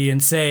patriarchy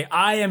and say,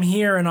 I am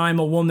here and I'm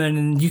a woman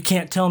and you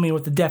can't tell me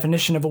what the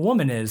definition of a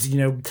woman is.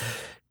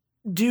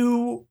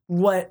 Do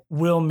what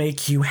will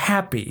make you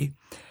happy.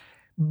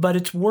 But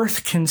it's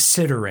worth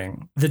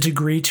considering the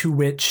degree to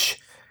which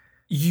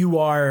you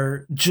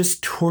are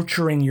just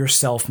torturing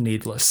yourself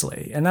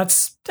needlessly. And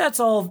that's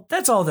all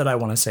that I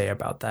want to say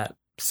about that.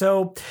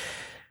 So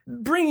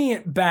bringing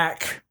it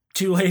back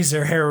to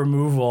laser hair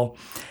removal,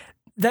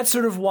 that's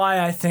sort of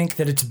why I think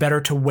that it's better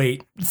to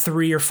wait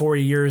 3 or 4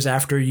 years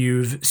after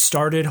you've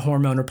started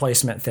hormone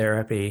replacement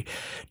therapy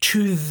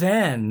to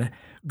then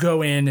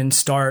go in and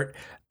start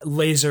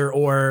laser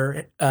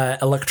or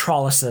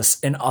electrolysis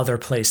in other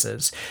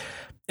places.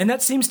 And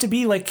that seems to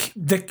be like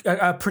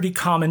a pretty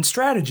common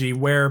strategy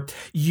where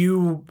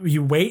you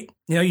wait,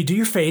 you do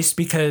your face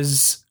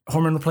because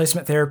hormone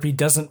replacement therapy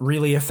doesn't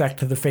really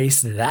affect the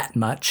face that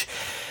much,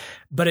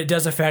 but it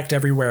does affect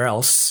everywhere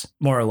else,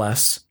 more or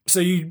less. So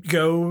you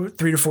go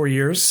 3 to 4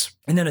 years,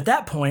 and then at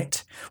that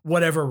point,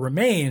 whatever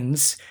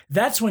remains,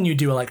 that's when you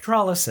do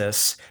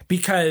electrolysis,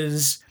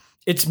 because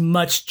it's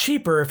much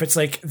cheaper if it's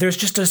like there's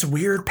just this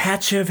weird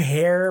patch of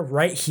hair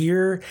right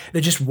here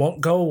that just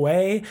won't go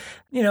away.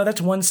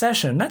 That's one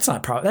session. That's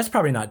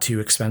probably not too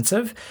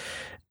expensive.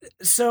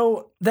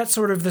 So that's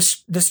sort of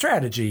the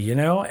strategy,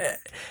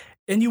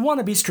 And you want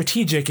to be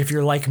strategic if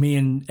you're like me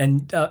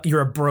and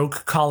you're a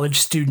broke college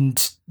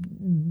student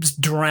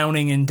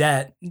drowning in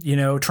debt,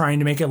 trying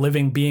to make a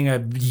living being a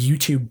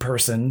YouTube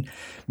person,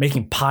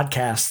 making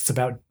podcasts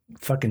about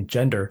fucking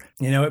gender.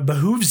 It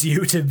behooves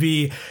you to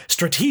be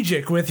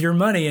strategic with your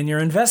money and your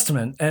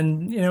investment.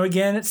 And,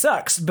 again, it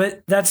sucks,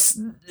 but that's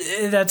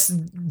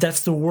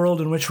the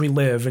world in which we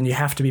live, and you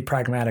have to be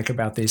pragmatic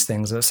about these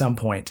things at some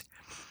point.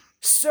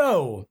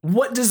 So,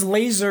 what does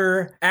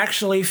laser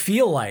actually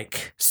feel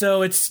like?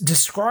 So, it's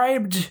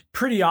described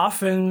pretty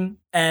often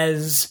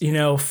as,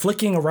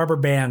 flicking a rubber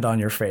band on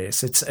your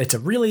face. It's a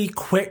really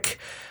quick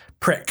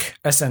prick,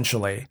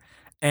 essentially.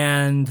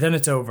 And then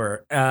it's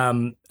over.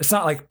 It's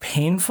not like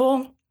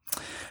painful.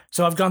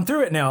 So I've gone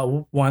through it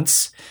now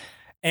once.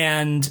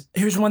 And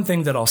here's one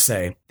thing that I'll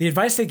say. The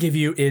advice they give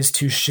you is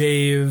to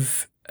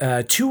shave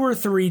 2 or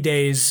 3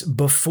 days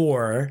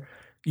before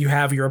you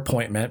have your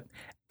appointment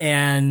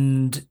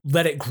and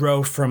let it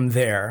grow from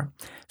there.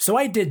 So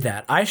I did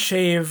that. I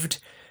shaved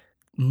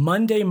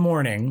Monday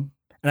morning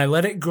and I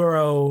let it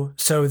grow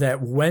so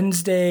that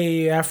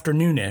Wednesday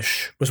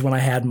afternoonish was when I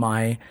had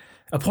my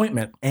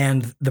appointment.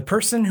 And the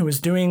person who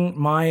was doing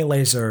my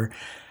laser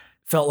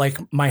felt like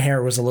my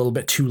hair was a little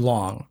bit too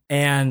long.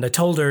 And I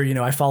told her,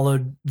 I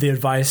followed the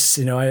advice,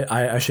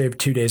 I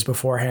shaved 2 days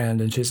beforehand.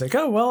 And she's like,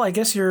 oh, well, I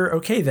guess you're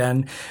okay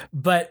then.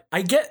 But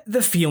I get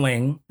the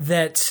feeling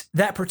that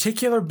that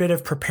particular bit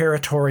of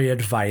preparatory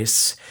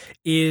advice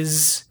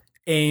is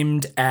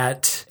aimed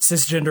at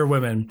cisgender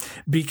women,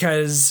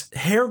 because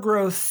hair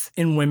growth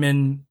in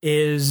women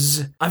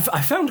is,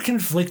 I found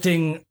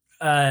conflicting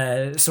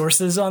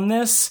sources on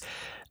this.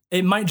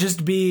 It might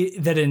just be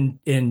that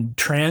in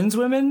trans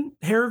women,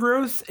 hair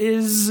growth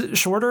is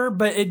shorter,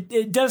 but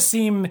it does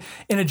seem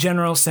in a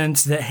general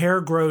sense that hair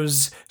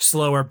grows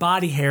slower,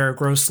 body hair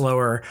grows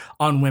slower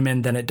on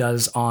women than it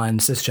does on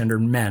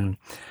cisgendered men.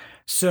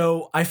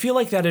 So I feel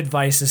like that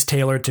advice is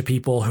tailored to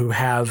people who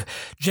have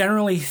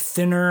generally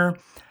thinner,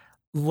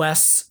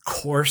 less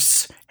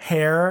coarse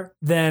hair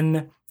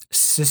than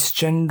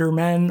cisgender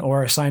men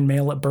or assigned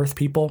male at birth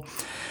people.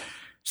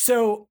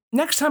 So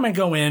next time I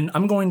go in,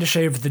 I'm going to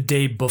shave the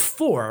day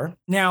before.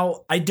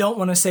 Now, I don't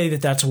want to say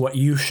that that's what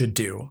you should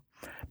do,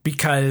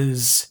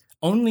 because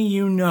only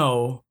you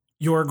know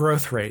your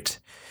growth rate.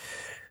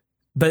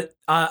 But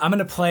I'm going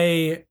to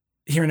play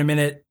here in a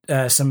minute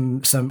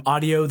some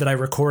audio that I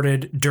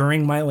recorded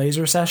during my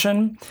laser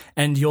session,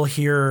 and you'll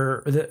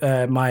hear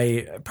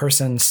my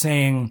person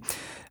saying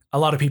a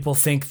lot of people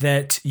think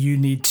that you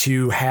need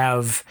to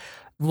have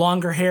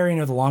longer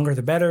hair, the longer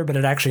the better, but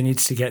it actually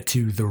needs to get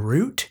to the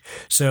root.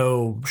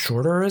 So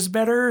shorter is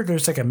better.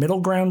 There's like a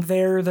middle ground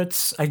there.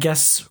 That's, I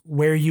guess,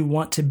 where you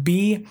want to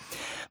be.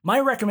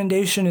 My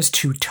recommendation is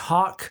to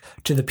talk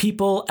to the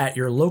people at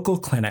your local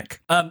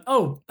clinic.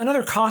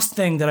 Another cost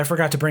thing that I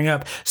forgot to bring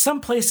up. Some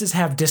places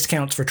have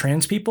discounts for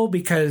trans people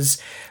because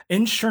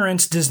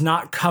insurance does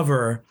not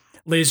cover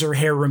laser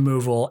hair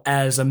removal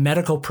as a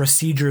medical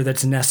procedure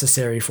that's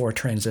necessary for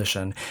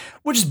transition,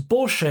 which is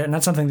bullshit, and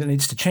that's something that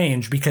needs to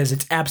change because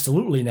it's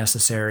absolutely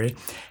necessary.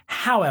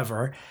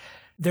 However,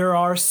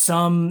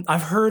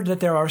 I've heard that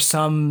there are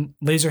some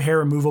laser hair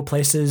removal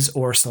places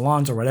or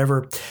salons or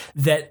whatever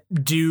that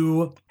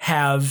do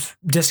have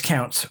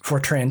discounts for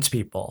trans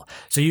people.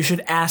 So you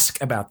should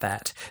ask about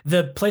that.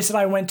 The place that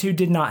I went to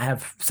did not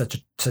have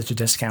such a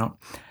discount,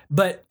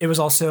 but it was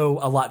also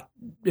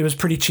it was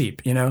pretty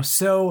cheap,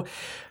 So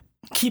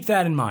keep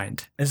that in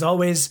mind. As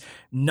always,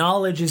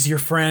 knowledge is your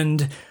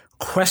friend.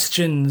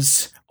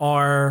 Questions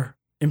are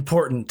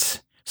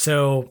important.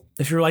 So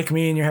if you're like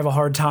me and you have a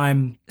hard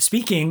time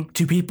speaking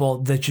to people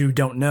that you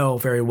don't know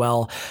very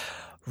well,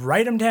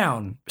 write them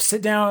down.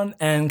 Sit down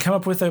and come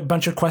up with a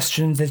bunch of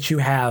questions that you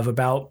have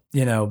about,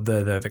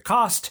 the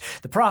cost,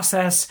 the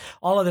process,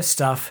 all of this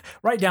stuff.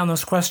 Write down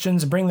those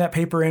questions and bring that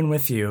paper in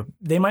with you.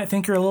 They might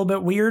think you're a little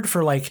bit weird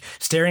for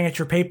staring at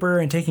your paper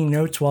and taking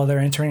notes while they're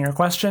answering your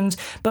questions,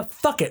 but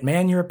fuck it,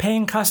 man, you're a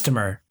paying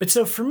customer. But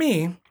so for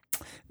me,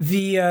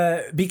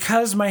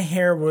 because my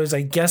hair was,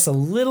 I guess, a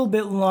little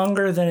bit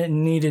longer than it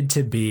needed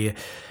to be,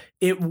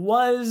 it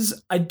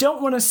was, I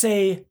don't want to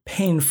say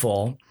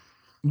painful,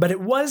 but it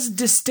was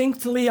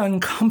distinctly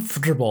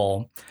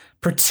uncomfortable,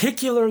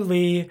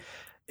 particularly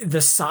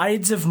the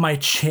sides of my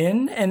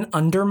chin and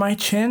under my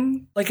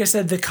chin. Like I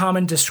said, the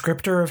common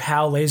descriptor of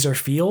how laser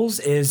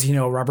feels is,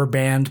 a rubber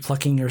band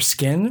plucking your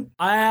skin.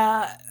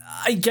 I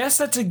guess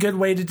that's a good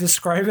way to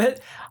describe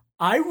it.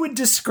 I would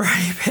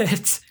describe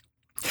it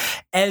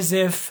as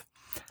if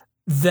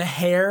the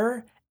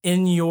hair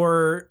in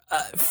your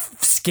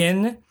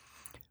skin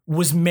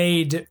was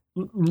made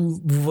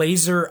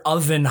laser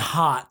oven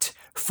hot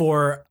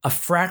for a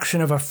fraction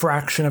of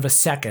a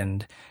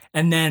second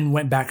and then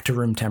went back to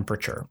room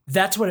temperature.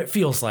 That's what it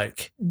feels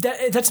like.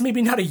 That's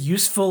maybe not a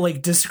useful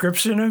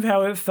description of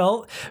how it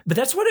felt, but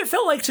that's what it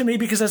felt like to me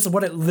because that's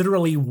what it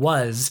literally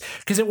was.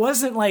 Because it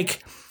wasn't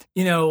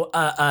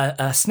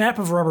a snap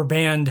of a rubber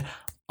band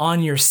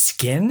on your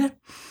skin.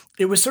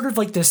 It was sort of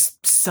like this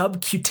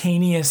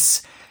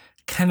subcutaneous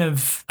kind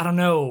of, I don't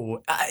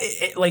know,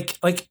 like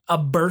a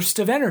burst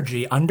of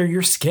energy under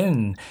your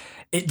skin.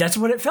 That's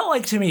what it felt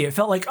like to me. It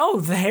felt like, oh,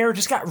 the hair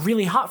just got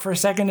really hot for a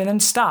second and then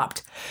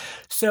stopped.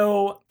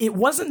 So it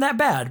wasn't that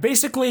bad.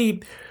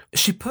 Basically,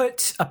 she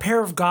put a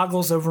pair of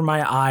goggles over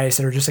my eyes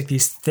that are just like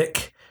these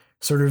thick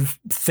sort of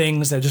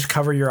things that just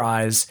cover your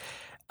eyes.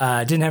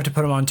 Didn't have to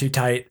put them on too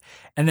tight.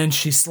 And then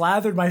she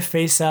slathered my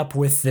face up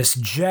with this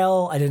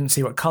gel. I didn't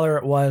see what color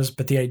it was,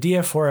 but the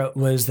idea for it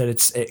was that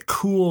it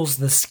cools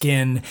the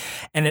skin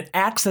and it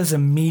acts as a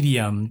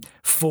medium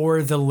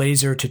for the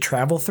laser to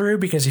travel through,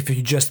 because if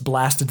you just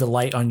blasted the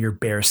light on your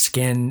bare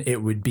skin,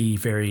 it would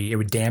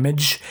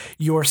damage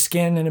your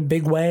skin in a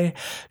big way.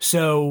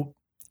 So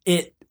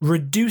it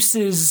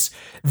reduces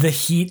the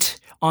heat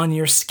on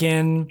your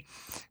skin.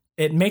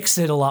 It makes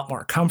it a lot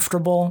more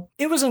comfortable.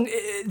 It was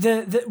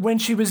when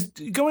she was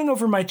going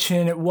over my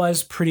chin, it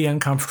was pretty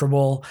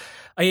uncomfortable.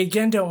 I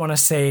again don't want to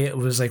say it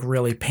was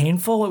really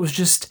painful. It was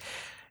just,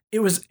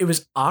 it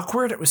was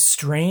awkward. It was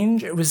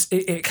strange.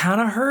 It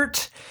kind of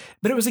hurt,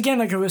 but it was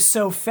again it was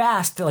so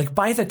fast that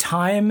by the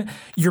time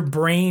your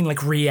brain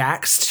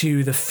reacts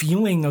to the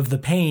feeling of the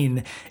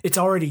pain, it's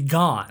already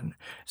gone.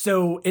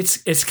 So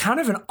it's kind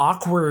of an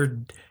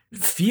awkward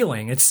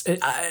feeling.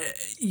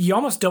 You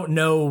almost don't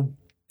know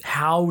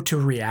how to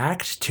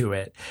react to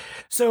it.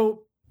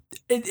 So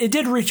it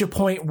did reach a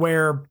point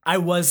where I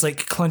was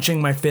clenching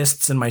my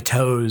fists and my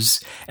toes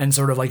and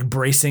sort of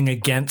bracing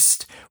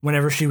against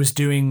whenever she was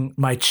doing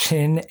my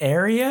chin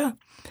area.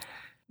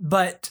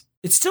 But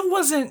it still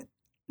wasn't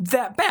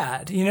that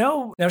bad,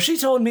 Now she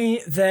told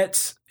me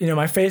that,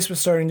 my face was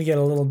starting to get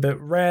a little bit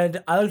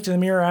red. I looked in the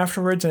mirror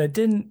afterwards and it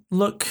didn't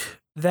look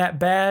that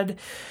bad.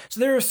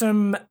 So there are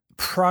some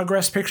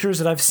progress pictures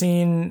that I've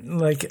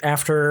seen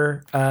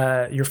after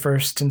your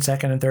first and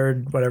second and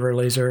third whatever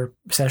laser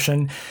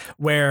session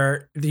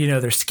where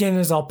their skin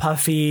is all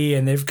puffy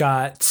and they've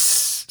got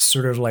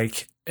sort of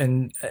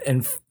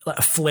and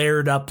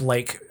flared up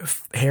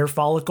hair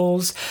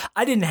follicles.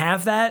 I didn't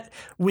have that.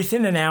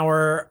 Within an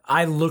hour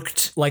I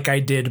looked like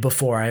I did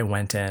before I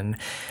went in.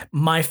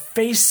 My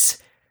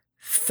face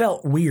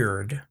felt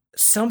weird.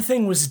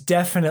 Something was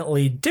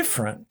definitely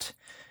different.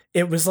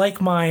 It was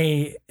like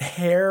my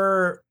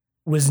hair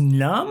was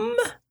numb,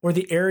 or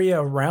the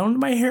area around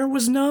my hair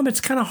was numb.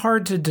 It's kind of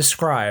hard to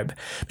describe.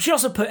 But she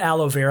also put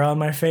aloe vera on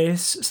my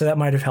face, so that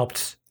might have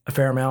helped a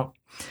fair amount.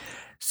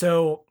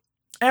 So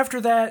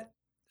after that,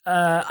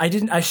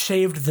 I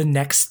shaved the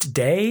next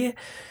day.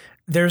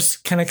 There's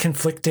kind of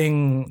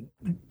conflicting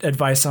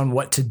advice on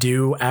what to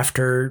do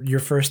after your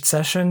first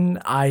session.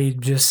 I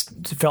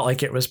just felt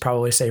like it was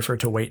probably safer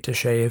to wait to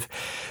shave.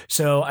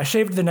 So I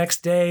shaved the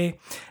next day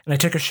and I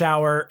took a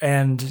shower,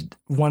 and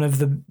one of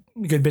the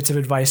good bits of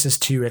advice is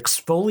to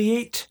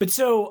exfoliate. But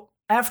so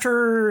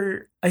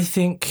after, I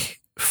think,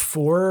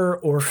 4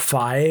 or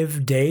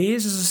 5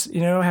 days,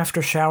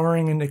 after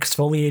showering and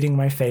exfoliating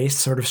my face,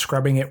 sort of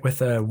scrubbing it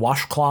with a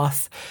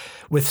washcloth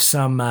with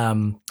some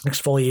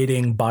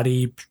exfoliating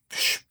body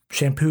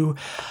shampoo,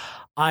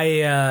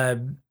 I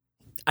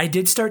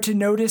did start to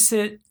notice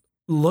it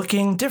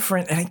looking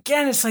different. And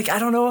again, it's like, I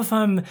don't know if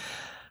I'm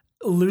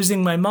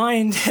losing my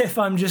mind, if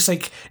I'm just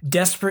like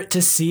desperate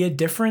to see a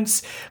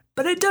difference,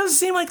 but it does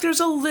seem like there's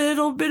a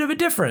little bit of a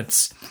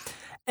difference.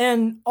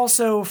 And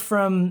also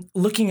from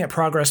looking at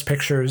progress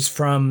pictures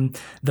from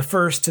the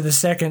first to the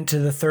second to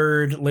the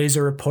third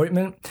laser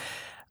appointment,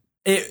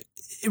 it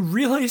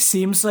really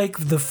seems like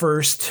the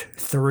first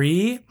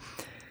 3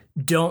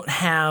 don't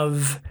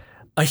have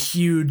a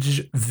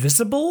huge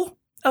visible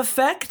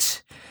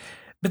effect.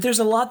 But there's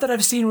a lot that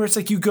I've seen where it's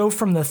like you go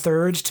from the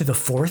 3rd to the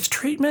 4th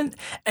treatment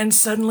and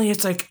suddenly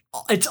it's like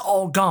it's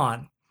all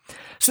gone.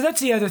 So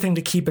that's the other thing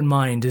to keep in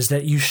mind, is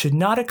that you should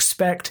not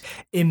expect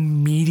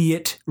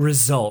immediate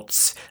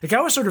results. Like,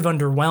 I was sort of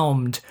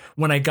underwhelmed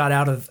when I got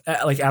out of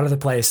the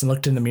place and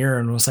looked in the mirror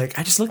and was like,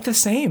 I just look the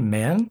same,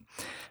 man.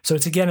 So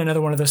it's, again,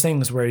 another one of those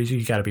things where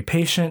you got to be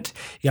patient.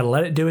 You got to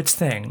let it do its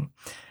thing.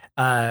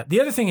 The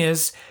other thing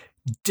is,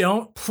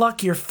 don't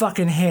pluck your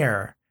fucking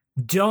hair.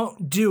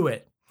 Don't do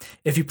it.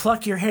 If you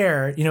pluck your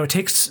hair, it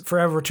takes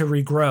forever to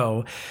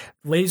regrow.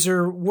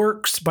 Laser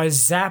works by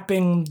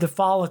zapping the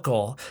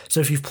follicle. So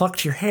if you've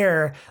plucked your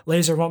hair,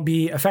 laser won't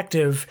be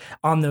effective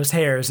on those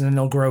hairs, and then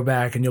they'll grow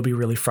back and you'll be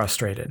really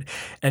frustrated.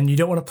 And you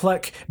don't want to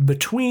pluck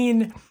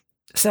between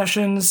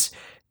sessions.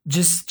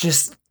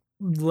 Just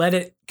let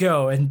it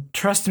go. And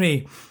trust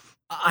me,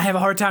 I have a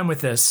hard time with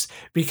this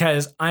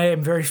because I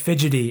am very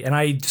fidgety and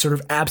I sort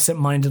of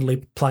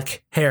absent-mindedly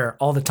pluck hair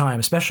all the time,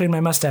 especially in my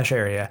mustache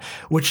area,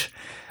 which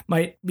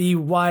might be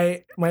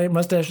why my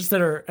mustache is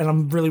thinner, and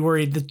I'm really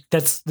worried that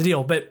that's the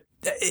deal. But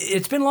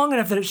it's been long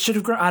enough that it should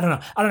have grown. I don't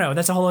know.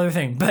 That's a whole other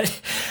thing. But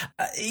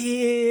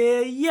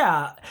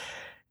yeah,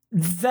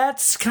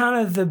 that's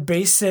kind of the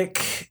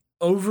basic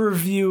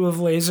overview of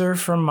laser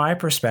from my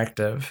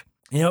perspective.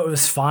 It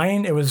was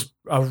fine. It was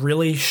a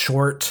really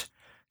short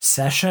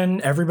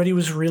session. Everybody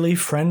was really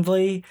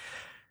friendly.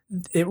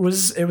 It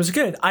was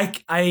good.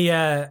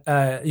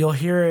 You'll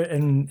hear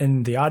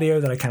in the audio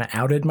that I kind of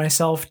outed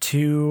myself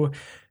to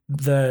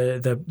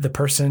the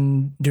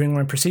person doing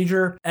my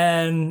procedure,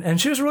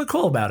 and she was really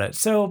cool about it.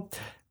 So,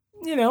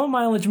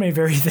 mileage may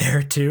vary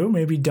there too.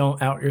 Maybe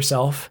don't out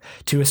yourself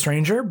to a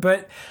stranger,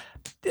 but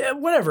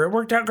whatever. It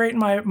worked out great in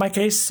my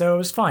case, so it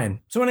was fine.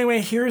 So anyway,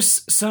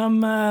 here's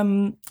some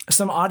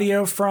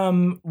audio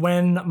from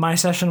when my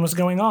session was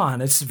going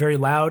on. It's very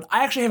loud.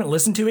 I actually haven't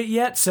listened to it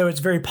yet, so it's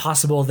very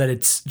possible that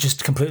it's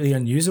just completely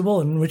unusable,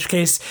 in which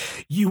case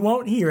you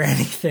won't hear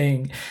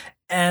anything.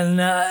 And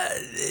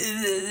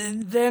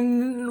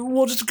then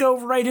we'll just go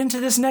right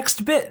into this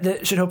next bit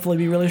that should hopefully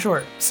be really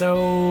short.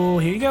 So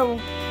here you go.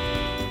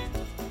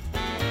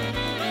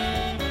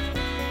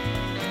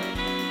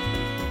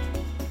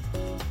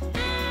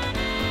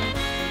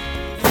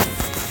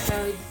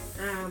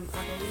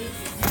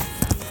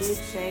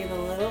 Shave a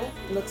little,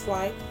 looks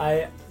like.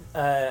 I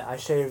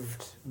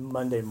shaved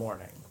Monday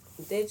morning.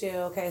 Did you?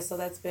 Okay, so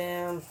that's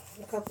been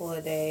a couple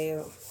of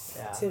days.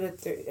 Yeah. 2 to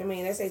 3. I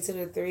mean, they say 2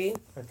 to 3.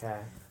 Okay.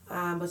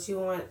 But you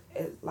want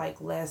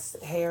like less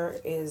hair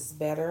is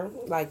better,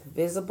 like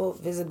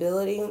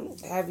visibility.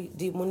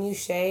 When you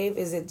shave,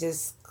 is it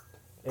just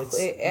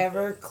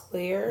ever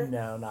clear?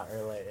 No, not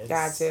really.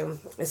 Gotcha.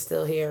 It's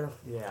still here.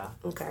 Yeah.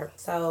 Okay.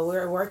 So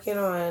we're working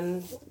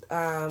on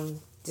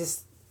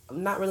just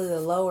not really the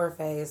lower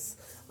face,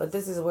 but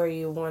this is where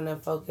you want to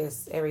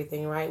focus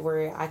everything, right?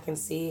 Where I can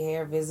see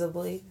hair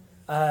visibly.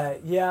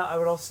 Yeah, I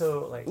would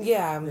also like.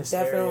 Yeah,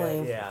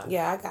 definitely. Area.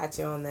 Yeah, I got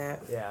you on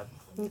that. Yeah.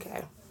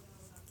 Okay.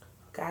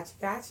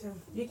 Gotcha.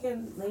 You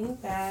can lean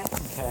back.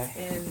 Okay.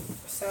 And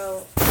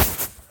so,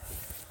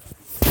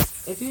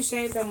 if you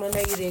shaved on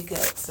Monday, you did good.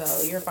 So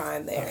you're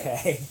fine there.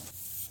 Okay.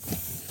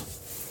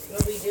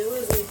 What we do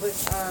is we put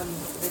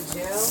the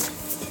gel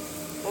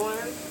on.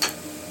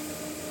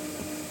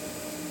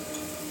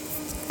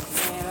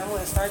 And I'm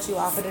going to start you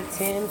off at a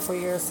 10 for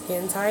your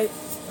skin type.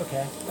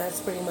 Okay.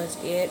 That's pretty much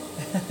it.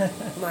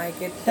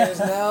 There's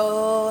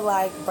no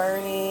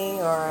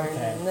burning or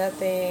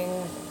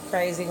nothing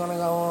crazy going to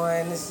go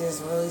on. It's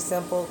just really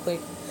simple, quick.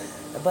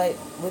 But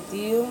with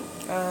you,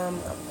 I'm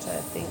trying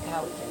to think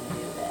how we can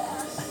do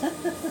that.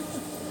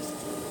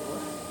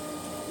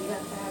 You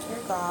have to have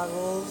your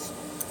goggles.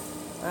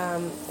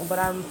 But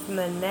I'm from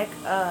the neck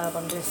up.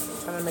 I'm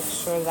just trying to make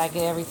sure that I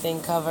get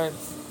everything covered.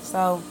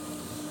 So,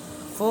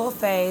 full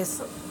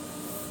face.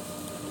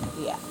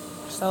 Yeah.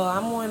 So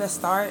I'm going to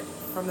start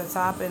from the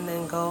top and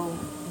then go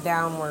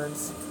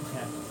downwards.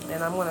 Okay.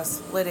 And I'm going to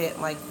split it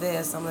like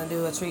this. I'm going to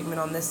do a treatment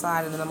on this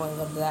side and then I'm going to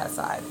go to that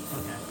side.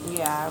 Okay.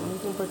 Yeah, you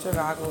can put your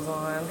goggles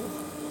on.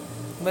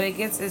 But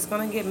it's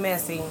going to get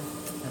messy.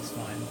 That's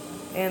fine.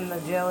 And the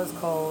gel is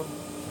cold.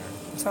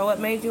 Sure. So what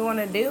made you want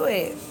to do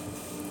it?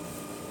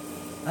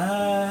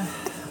 Well,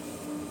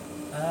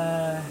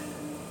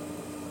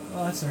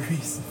 that's a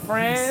reason.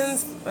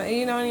 Friends?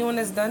 You know anyone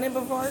that's done it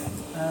before?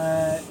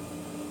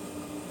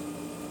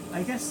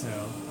 I guess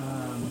so.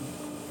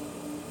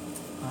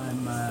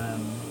 I'm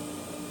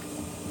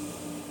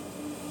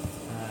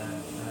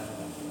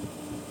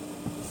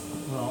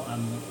well,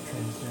 I'm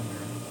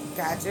transgender.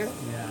 Gotcha.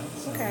 Yeah.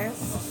 So Okay. I'm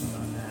working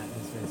on that.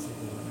 Is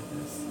basically what it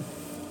is.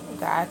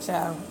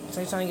 Gotcha.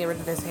 So you're trying to get rid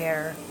of this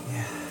hair.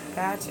 Yeah.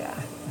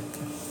 Gotcha.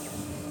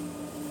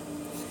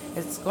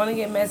 It's going to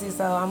get messy,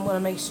 so I'm going to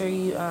make sure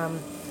you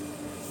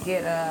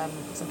get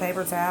some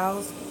paper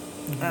towels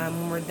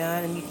when we're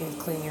done, and you can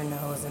clean your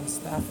nose and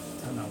stuff.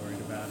 I'm not worried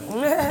about it.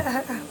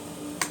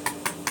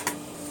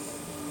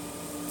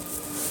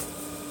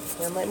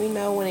 And let me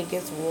know when it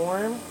gets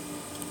warm.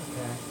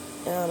 Okay.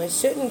 It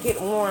shouldn't get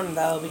warm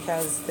though,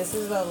 because this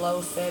is a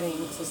low setting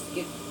to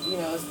get,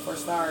 it's for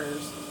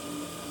starters.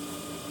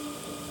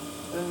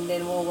 And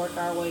then we'll work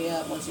our way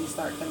up once you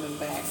start coming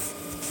back.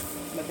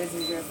 But this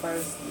is your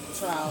first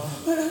trial.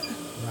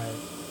 Right.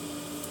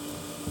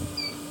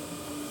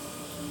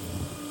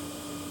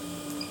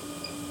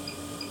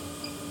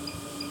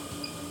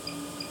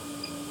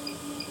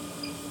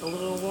 A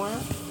little warm?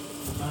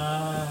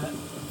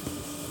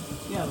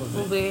 Yeah, a A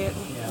little bit.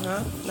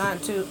 Yeah.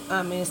 Not too,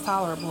 it's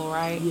tolerable,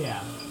 right?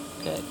 Yeah.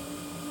 Good.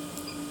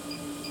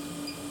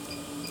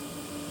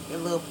 Your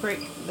little prick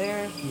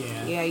there?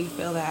 Yeah. Yeah, you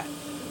feel that.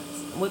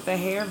 With the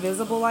hair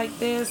visible like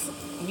this,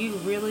 you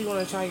really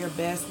want to try your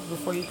best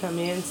before you come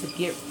in to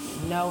get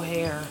no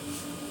hair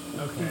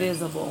Okay.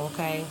 visible,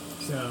 okay?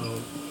 So.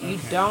 You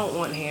okay. don't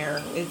want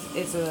hair.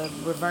 It's a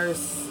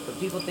reverse.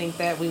 People think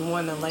that we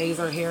want to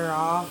laser hair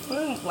off.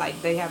 Like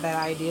they have that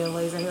idea of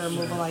laser hair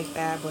removal like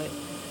that, but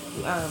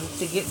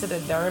to get to the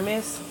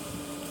dermis,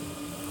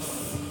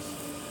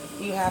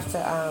 you have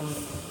to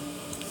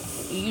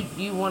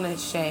you want to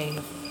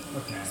shave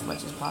as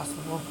much as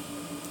possible.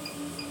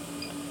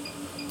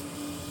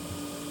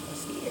 I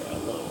see you're a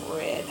little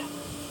red,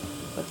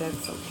 but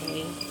that's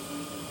okay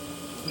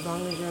as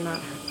long as you're not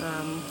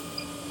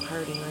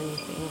hurting or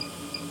anything.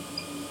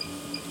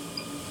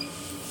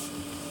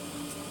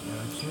 No,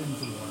 it shouldn't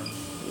be warm.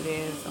 It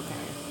is,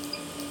 okay.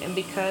 And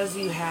because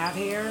you have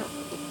hair,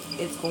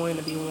 it's going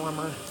to be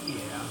warmer.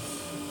 Yeah.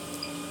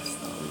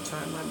 So I'm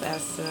trying my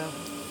best to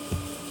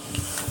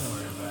Don't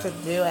worry about it.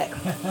 do it.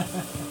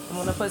 I'm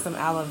going to put some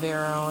aloe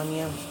vera on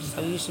you,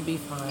 so you should be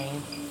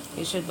fine.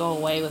 It should go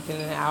away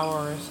within an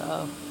hour or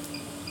so.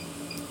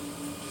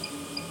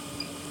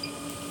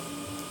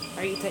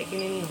 Are you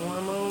taking any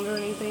hormones or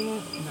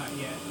anything? Not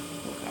yet.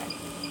 Okay.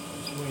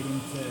 Just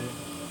waiting to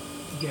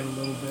get a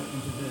little bit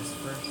into this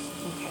first.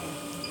 Okay.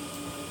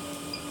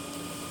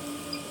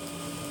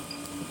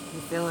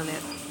 You feeling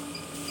it?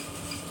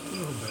 A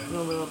little bit. A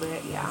little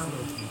bit, yeah. It's a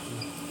little pinchy.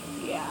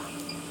 Yeah.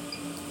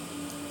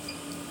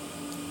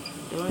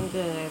 Doing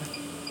good.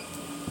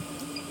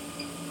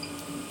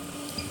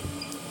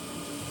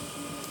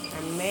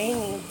 I may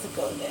need to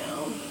go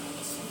down to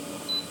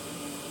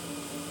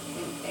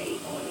an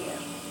 8 on you.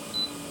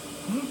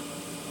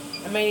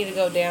 I may need to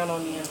go down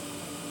on you.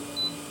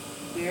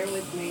 Bear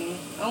with me.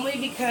 Only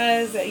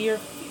because I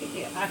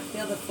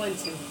feel the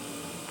flinching.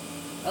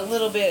 A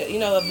little bit,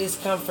 of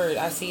discomfort.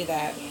 I see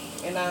that.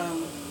 And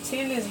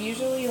 10 is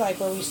usually like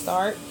where we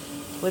start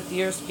with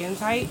your skin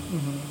type.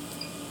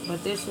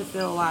 But this should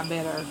feel a lot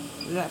better.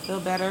 Does that feel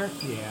better?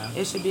 Yeah.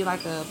 It should be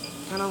like a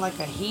kind of like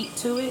a heat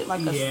to it,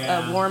 like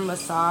Yeah. a warm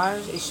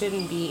massage. It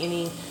shouldn't be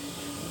any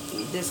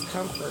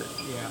discomfort.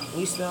 Yeah.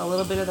 You smell a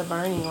little bit of the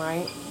burning,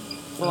 right?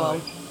 Well, I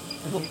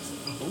think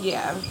so.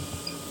 yeah.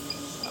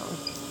 So,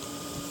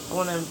 I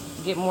want to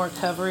get more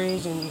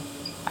coverage, and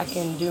I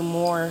can do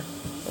more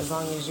as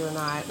long as you're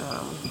not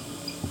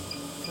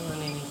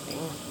doing anything.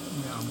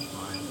 No, I'm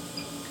fine.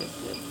 Good.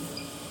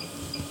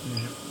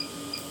 Yeah.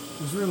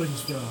 It was really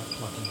just feeling like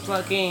plucking. hair.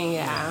 Plucking,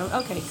 yeah.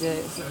 Okay,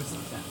 good. So it's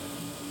not that bad.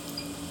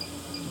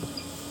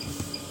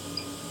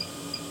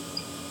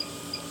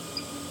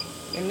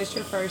 And it's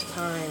your first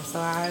time, so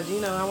I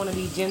want to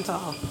be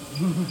gentle.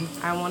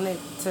 I wanted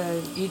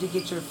you to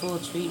get your full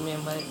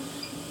treatment, but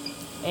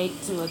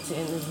 8 to a 10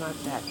 is not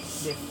that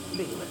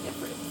big of a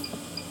difference.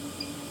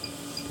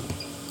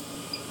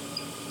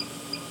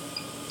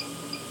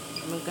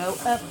 I'm gonna go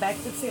up back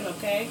to 10,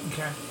 okay?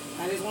 Okay.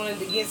 I just wanted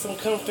to get some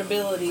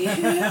comfortability,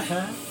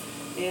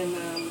 and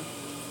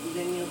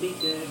then you'll be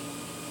good.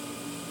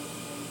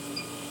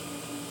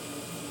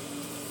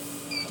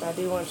 But I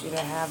do want you to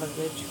have a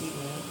good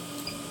treatment,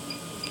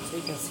 so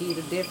you can see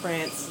the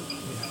difference.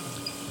 Yeah.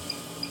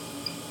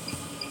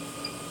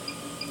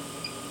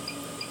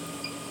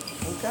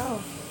 And go.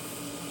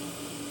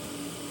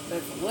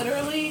 That's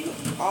literally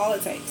all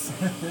it takes.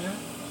 All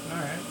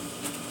right.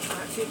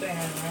 Not too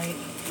bad, right?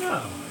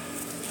 No.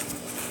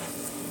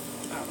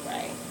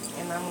 Alright.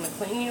 And I'm going to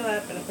clean you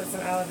up and put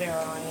some aloe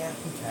vera on you.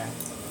 Okay.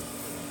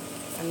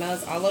 I know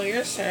it's all over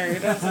your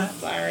shirt. I'm so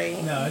sorry.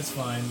 No, it's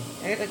fine.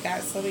 It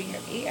got some of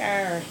your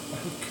ear.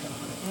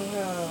 Oh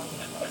No.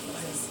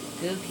 Just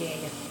gooky.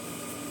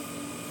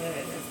 Good.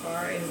 As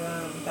far as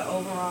the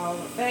overall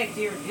effect,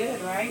 you're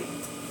good, right?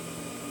 God.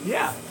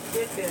 Yeah.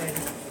 Good.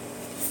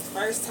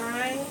 First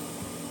time,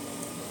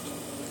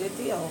 good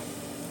deal.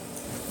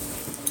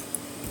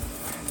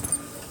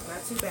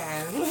 Not too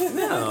bad.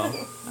 No,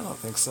 I don't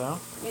think so.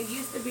 It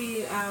used to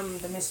be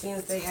the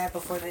machines they had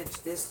before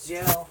this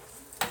gel.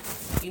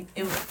 It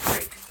would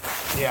prick.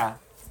 Yeah.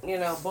 You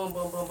know, boom,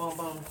 boom, boom, boom,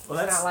 boom. Well,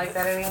 It's not like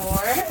that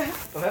anymore.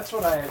 Well, that's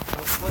what I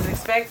Was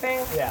expecting.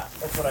 Yeah,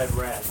 that's what I've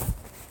read.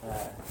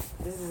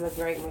 This is a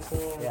great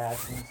machine. Yeah, it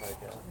seems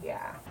like it.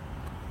 Yeah.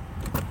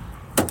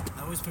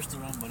 I always push the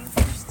wrong button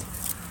first.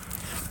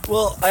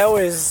 Well, I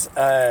always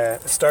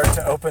start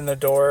to open the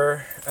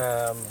door.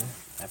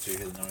 After you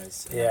hear the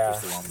noise, Yeah.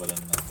 push the wrong button,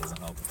 that doesn't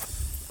help.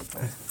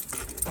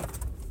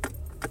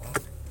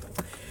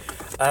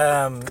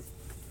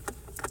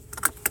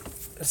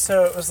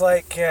 So it was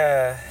like,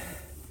 I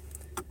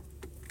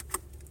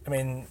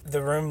mean,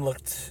 the room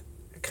looked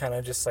kind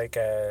of just like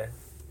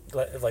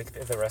like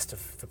the rest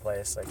of the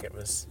place. Like it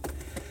was,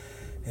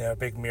 a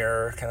big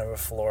mirror, kind of a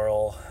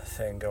floral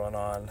thing going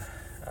on.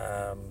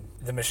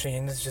 The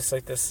machine is just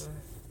like this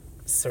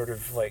sort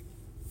of like,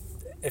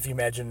 if you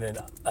imagine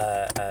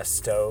a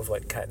stove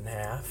like cut in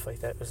half, like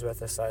that was about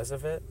the size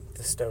of it.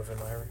 The stove in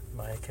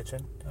my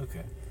kitchen.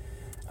 Okay.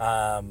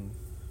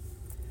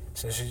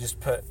 So she just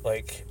put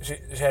she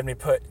had me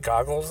put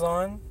goggles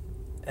on,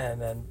 and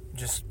then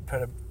just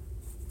put a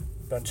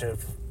bunch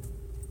of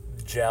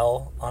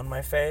gel on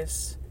my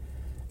face,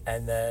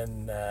 and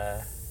then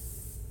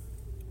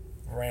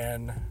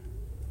ran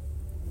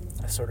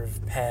a sort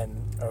of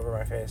pen over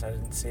my face. I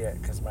didn't see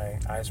it because my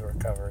eyes were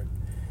covered,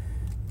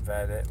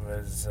 but it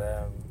was.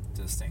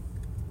 Does it sting?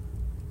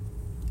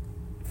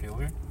 Feel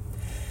weird?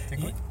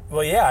 Tingly?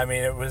 Well, yeah. I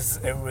mean, it was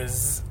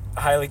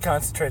highly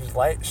concentrated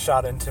light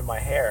shot into my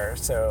hair,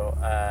 so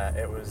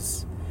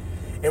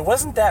it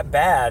wasn't that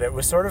bad. It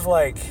was sort of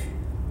like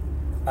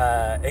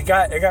it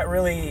got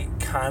really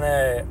kind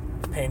of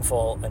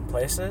painful in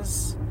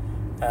places,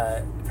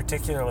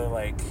 particularly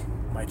like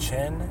my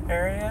chin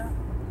area,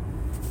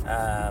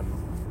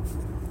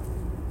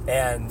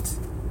 and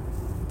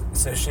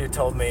so she had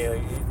told me,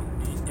 like,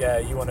 yeah,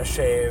 you want to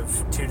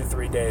shave 2 to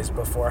 3 days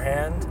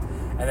beforehand.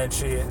 And then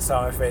she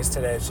saw my face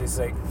today, and she's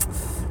like,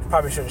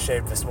 probably should have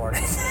shaved this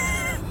morning.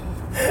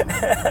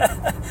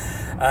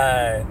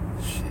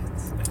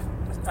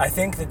 I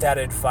think that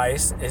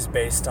advice is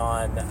based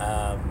on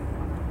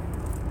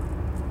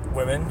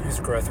women whose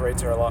growth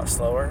rates are a lot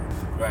slower.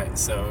 Right,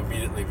 so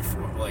immediately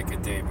before, like a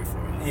day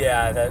before.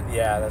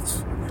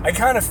 That's... I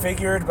kind of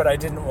figured, but I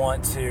didn't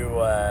want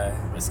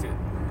to... Risk it.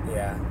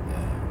 Yeah.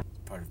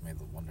 Part of me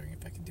wondering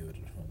if I can do it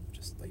at home,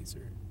 just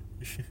laser.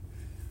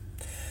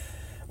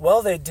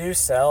 Well, they do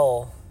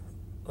sell,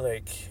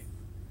 like,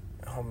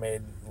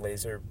 homemade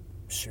laser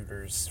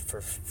shooters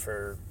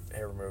for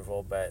hair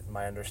removal, but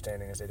my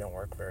understanding is they don't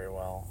work very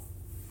well.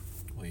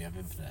 Well, you have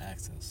infinite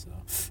access, so...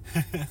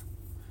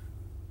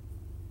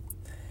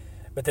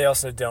 But they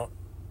also don't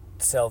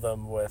sell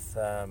them with...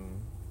 the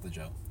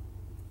gel?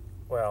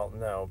 Well,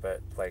 no,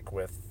 but, like,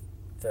 with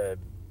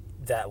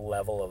that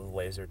level of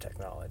laser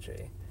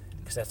technology.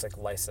 Because that's, like,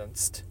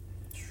 licensed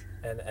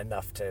and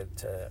enough to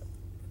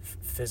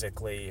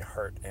physically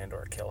hurt and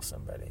or kill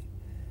somebody.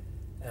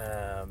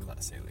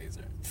 Class A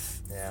laser.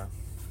 Yeah.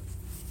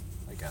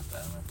 I got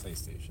that on my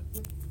PlayStation.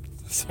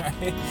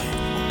 Sorry.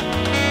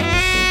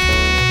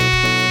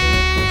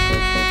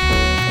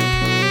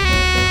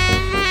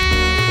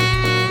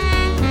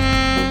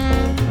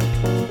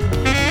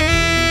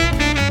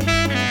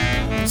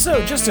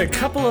 So, just a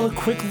couple of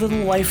quick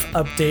little life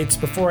updates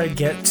before I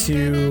get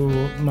to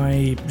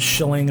my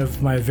shilling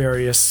of my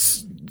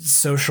various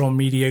social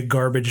media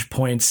garbage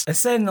points. I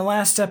said in the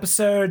last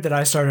episode that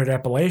I started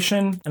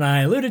epilation, and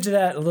I alluded to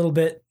that a little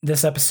bit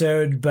this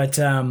episode, but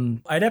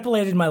I'd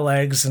epilated my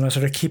legs, and I was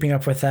sort of keeping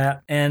up with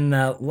that. And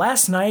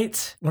last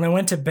night, when I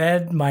went to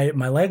bed, my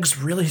legs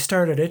really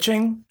started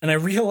itching, and I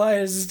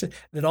realized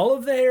that all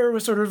of the hair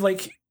was sort of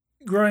like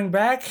growing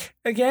back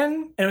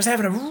again, and I was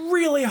having a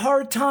really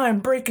hard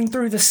time breaking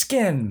through the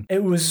skin.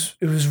 It was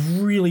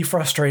really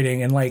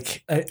frustrating, and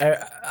like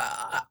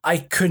I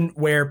couldn't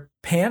wear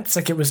pants.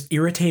 Like, it was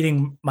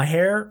irritating my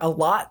hair a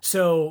lot.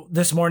 So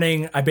this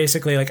morning I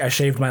basically I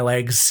shaved my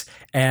legs,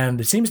 and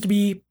it seems to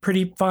be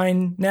pretty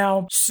fine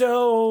now.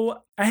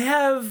 So I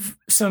have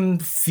some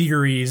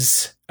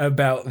theories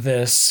about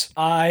this.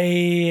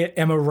 I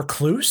am a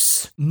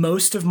recluse.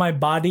 Most of my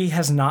body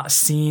has not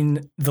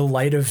seen the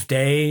light of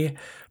day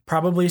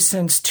probably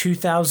since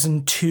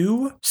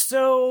 2002.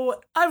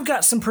 So I've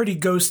got some pretty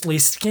ghostly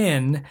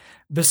skin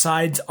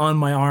besides on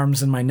my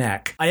arms and my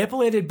neck. I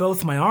epilated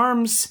both my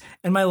arms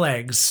and my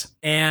legs,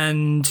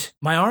 and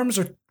my arms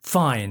are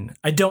fine.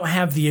 I don't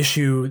have the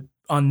issue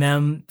on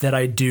them that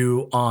I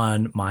do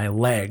on my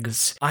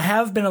legs. I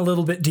have been a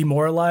little bit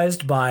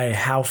demoralized by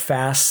how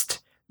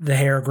fast the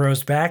hair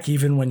grows back.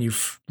 Even when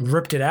you've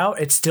ripped it out,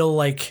 it's still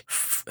like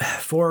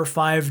 4 or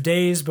 5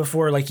 days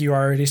before you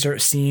already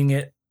start seeing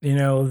it,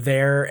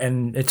 there,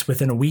 and it's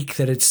within a week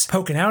that it's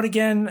poking out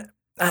again.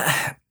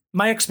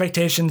 My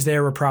expectations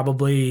there were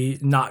probably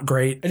not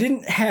great. I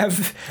didn't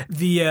have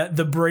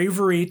the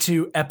bravery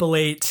to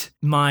epilate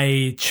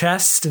my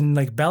chest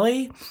and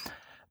belly,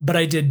 But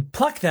I did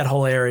pluck that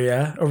whole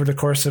area over the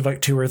course of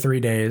like 2 or 3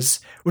 days,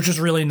 which was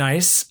really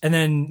nice. And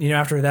then,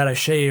 after that I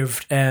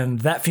shaved, and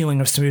that feeling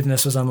of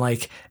smoothness was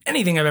unlike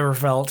anything I've ever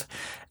felt.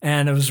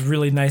 And it was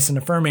really nice and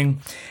affirming.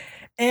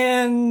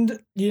 And,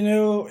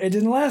 it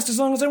didn't last as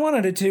long as I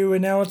wanted it to.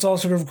 And now it's all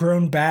sort of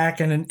grown back,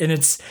 and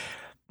it's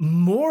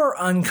more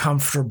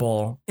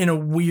uncomfortable in a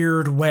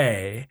weird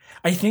way.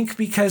 I think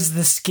because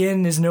the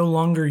skin is no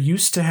longer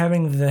used to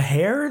having the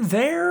hair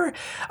there.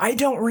 I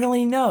don't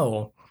really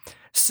know.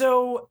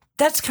 So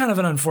that's kind of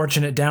an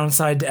unfortunate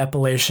downside to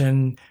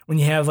epilation when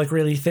you have like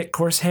really thick,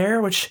 coarse hair,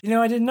 which,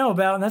 I didn't know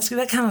about. And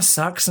that kind of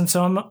sucks. And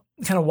so I'm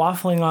kind of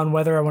waffling on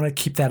whether I want to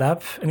keep that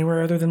up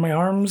anywhere other than my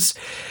arms.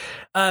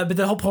 But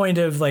the whole point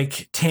of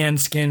like tan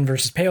skin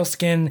versus pale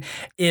skin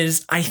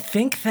is I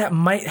think that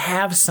might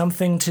have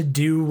something to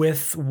do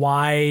with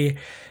why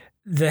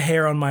the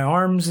hair on my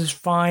arms is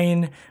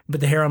fine, but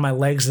the hair on my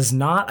legs is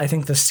not. I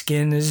think the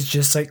skin is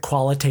just like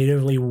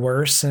qualitatively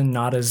worse and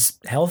not as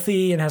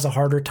healthy and has a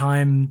harder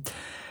time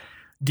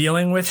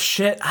dealing with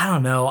shit. I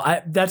don't know.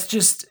 That's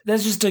just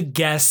a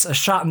guess, a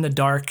shot in the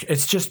dark.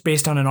 It's just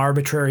based on an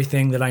arbitrary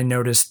thing that I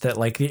noticed that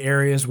like the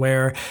areas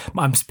where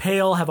I'm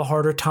pale have a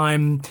harder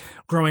time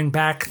growing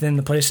back than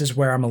the places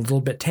where I'm a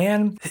little bit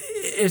tan.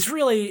 It's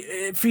really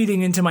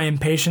feeding into my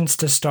impatience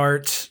to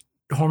start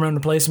hormone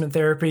replacement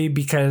therapy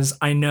because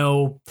I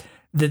know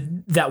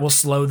that will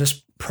slow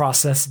this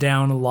process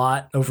down a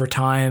lot over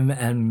time,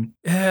 and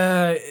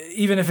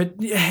even if it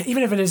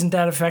isn't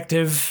that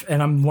effective,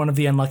 and I'm one of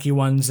the unlucky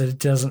ones that it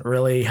doesn't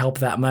really help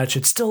that much,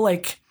 it's still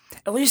like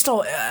at least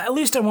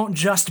I won't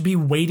just be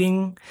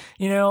waiting.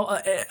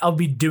 I'll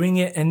be doing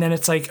it, and then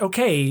it's like,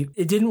 okay,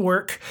 it didn't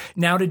work.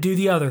 Now to do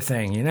the other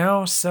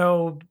thing.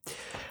 So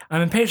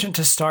I'm impatient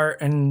to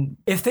start, and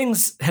if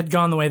things had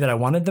gone the way that I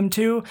wanted them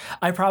to,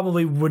 I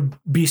probably would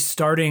be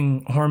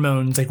starting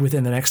hormones like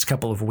within the next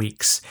couple of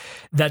weeks.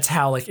 That's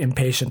how like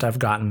impatient I've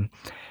gotten.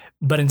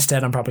 But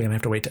instead, I'm probably going to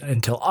have to wait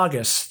until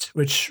August,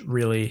 which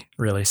really,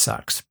 really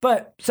sucks.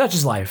 But such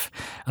is life,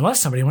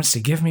 unless somebody wants to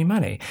give me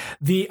money.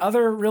 The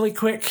other really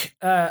quick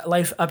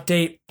life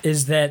update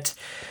is that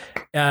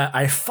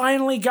I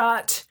finally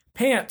got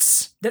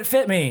pants that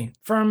fit me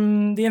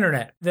from the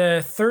internet.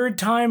 The third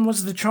time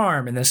was the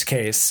charm in this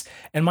case.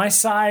 And my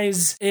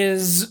size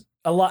is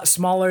a lot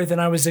smaller than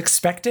I was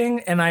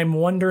expecting. And I'm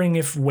wondering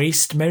if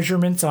waist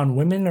measurements on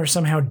women are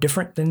somehow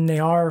different than they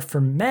are for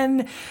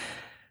men,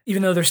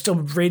 even though they're still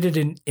rated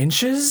in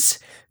inches.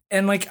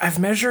 And like I've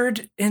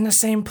measured in the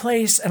same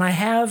place, and I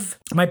have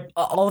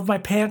all of my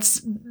pants,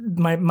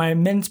 my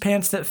men's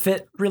pants that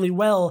fit really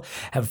well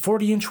have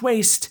 40-inch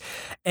waist,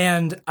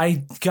 and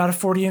I got a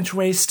 40-inch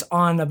waist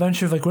on a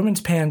bunch of like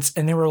women's pants,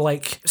 and they were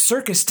like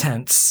circus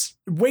tents,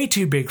 way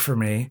too big for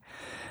me.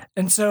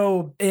 And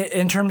so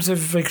in terms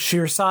of like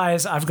sheer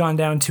size, I've gone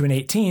down to an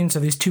 18. So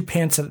these two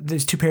pairs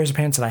of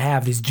pants that I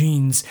have, these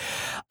jeans,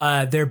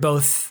 they're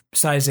both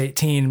size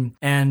 18,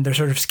 and they're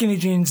sort of skinny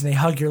jeans and they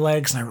hug your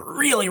legs. And I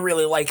really,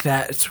 really like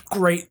that. It's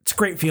great. It's a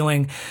great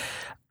feeling.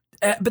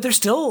 But they're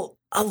still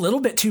a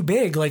little bit too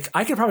big. Like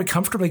I could probably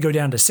comfortably go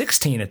down to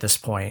 16 at this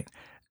point.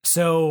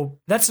 So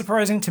that's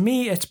surprising to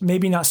me. It's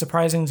maybe not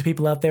surprising to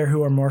people out there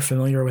who are more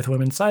familiar with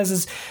women's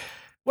sizes.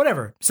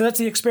 Whatever. So that's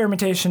the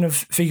experimentation of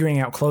figuring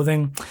out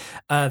clothing.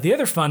 The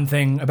other fun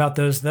thing about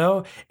those,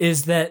 though,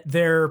 is that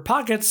their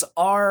pockets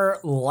are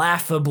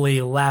laughably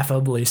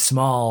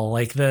small.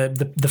 Like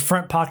the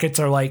front pockets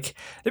are like,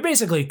 they're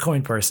basically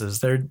coin purses.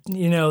 They're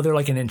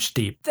like an inch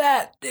deep.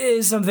 That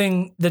is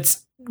something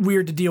that's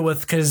weird to deal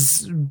with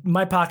because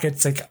my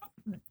pockets, like,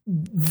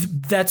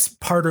 that's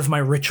part of my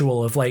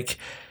ritual of like,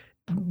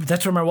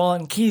 that's where my wallet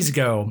and keys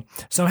go.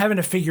 So I'm having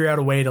to figure out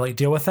a way to like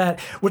deal with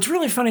that. What's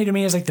really funny to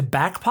me is like the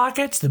back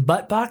pockets, the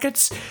butt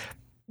pockets,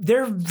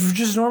 they're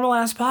just normal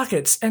ass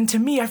pockets. And to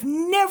me, I've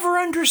never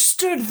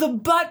understood the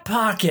butt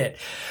pocket.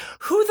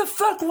 Who the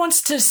fuck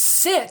wants to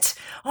sit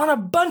on a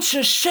bunch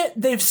of shit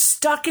they've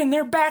stuck in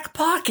their back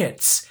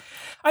pockets?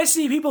 I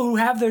see people who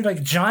have their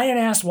like giant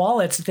ass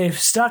wallets that they've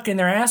stuck in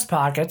their ass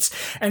pockets,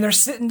 and they're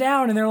sitting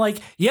down and they're like,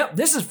 yep,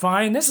 this is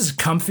fine. This is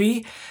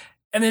comfy.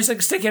 And they just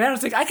like stick it out.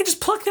 It's like, I could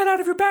just pluck that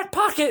out of your back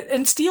pocket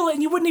and steal it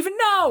and you wouldn't even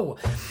know.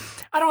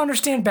 I don't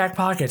understand back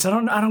pockets. I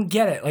don't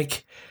get it.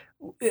 Like,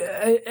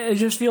 it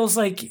just feels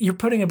like you're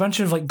putting a bunch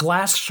of like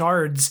glass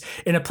shards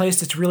in a place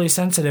that's really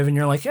sensitive, and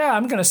you're like, yeah,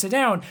 I'm going to sit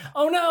down.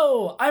 Oh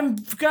no,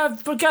 I've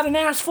got an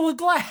ass full of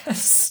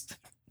glass.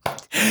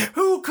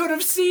 Who could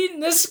have seen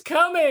this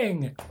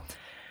coming?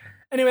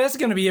 Anyway, that's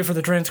going to be it for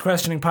the Trans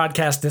Questioning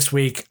podcast this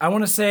week. I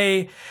want to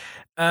say,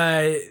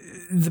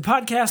 the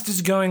podcast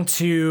is going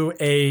to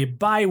a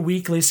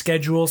bi-weekly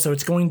schedule, so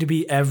it's going to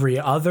be every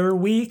other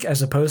week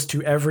as opposed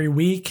to every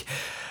week.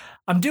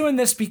 I'm doing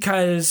this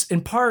because,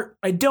 in part,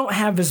 I don't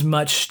have as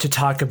much to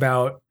talk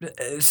about,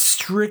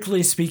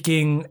 strictly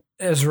speaking,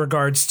 as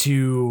regards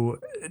to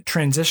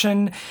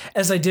transition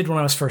as I did when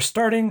I was first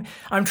starting.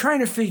 I'm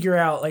trying to figure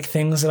out like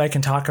things that I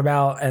can talk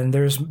about, and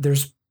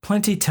there's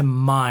plenty to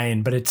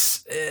mine, but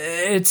it's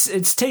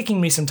it's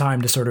taking me some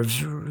time to sort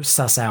of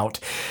suss out.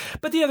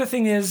 But the other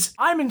thing is,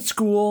 I'm in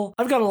school.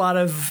 I've got a lot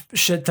of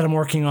shit that I'm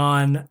working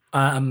on.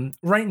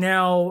 Right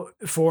now,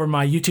 for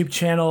my YouTube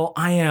channel,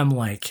 I am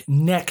like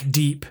neck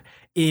deep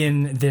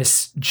in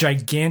this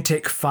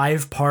gigantic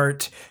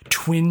 5-part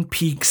Twin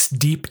Peaks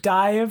deep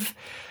dive,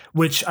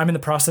 which I'm in the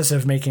process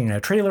of making a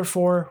trailer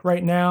for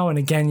right now. And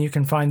again, you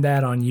can find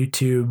that on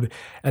YouTube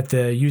at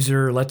the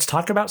user Let's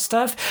Talk About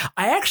Stuff.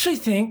 I actually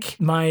think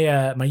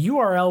my my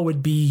URL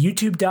would be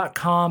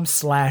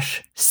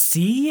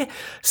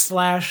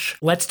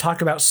youtube.com/c/Let's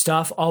Talk About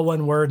Stuff, all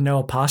one word, no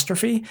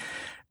apostrophe.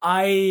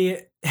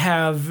 I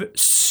have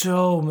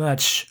so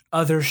much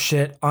other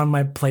shit on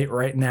my plate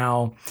right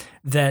now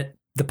that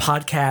the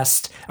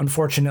podcast,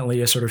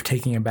 unfortunately, is sort of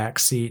taking a back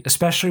seat,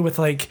 especially with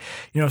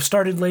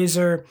started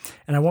Laser,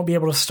 and I won't be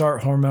able to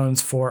start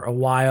Hormones for a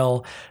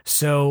while.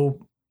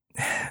 So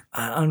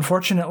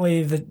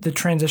unfortunately, the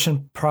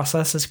transition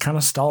process is kind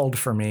of stalled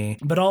for me.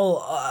 But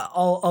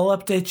I'll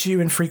update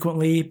you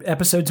infrequently.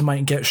 Episodes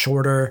might get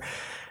shorter.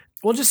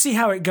 We'll just see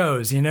how it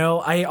goes,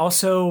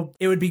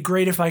 it would be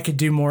great if I could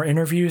do more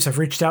interviews. I've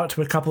reached out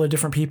to a couple of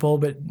different people,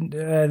 but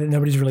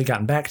nobody's really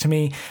gotten back to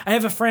me. I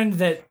have a friend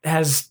that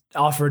has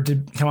offered to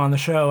come on the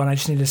show, and I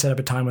just need to set up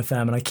a time with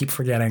them, and I keep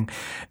forgetting.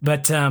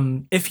 But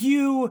if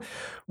you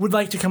would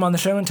like to come on the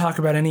show and talk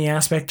about any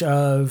aspect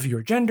of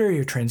your gender,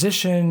 your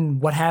transition,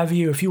 what have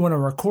you, if you want to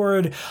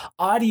record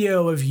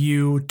audio of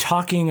you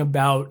talking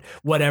about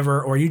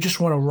whatever, or you just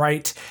want to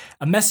write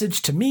a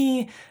message to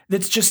me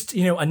that's just,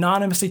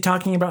 anonymously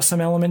talking about some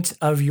element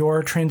of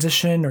your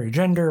transition or your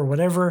gender or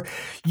whatever,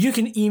 you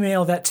can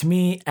email that to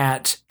me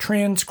at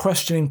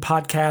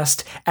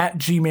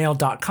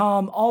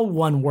transquestioningpodcast@gmail.com, all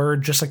one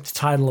word, just like the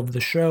title of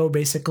the show,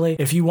 basically.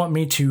 If you want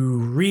me to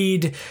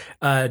read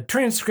a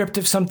transcript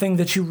of something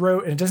that you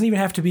wrote, and it doesn't even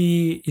have to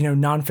be,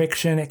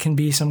 nonfiction, it can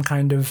be some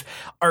kind of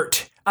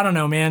art. I don't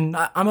know, man.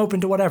 I'm open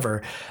to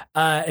whatever.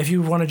 If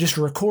you want to just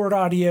record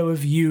audio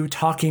of you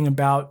talking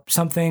about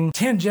something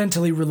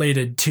tangentially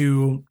related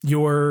to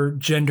your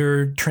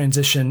gender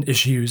transition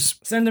issues,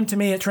 send them to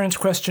me at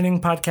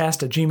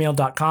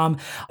transquestioningpodcast@gmail.com.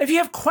 If you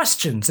have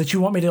questions that you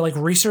want me to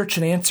research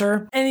and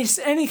answer,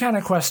 any kind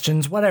of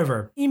questions,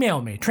 whatever,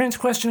 email me,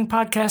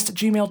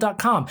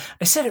 transquestioningpodcast@gmail.com.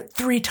 I said it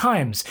 3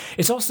 times.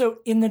 It's also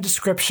in the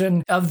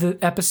description of the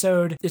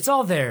episode. It's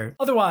all there.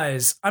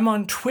 Otherwise, I'm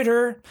on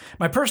Twitter.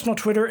 My personal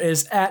Twitter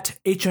is at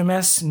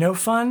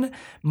HMSNoFun.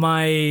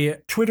 My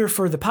Twitter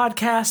for the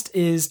podcast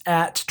is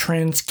at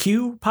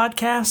TransQ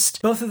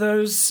Podcast. Both of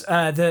those,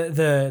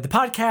 the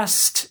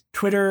podcast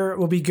Twitter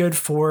will be good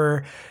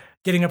for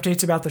getting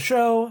updates about the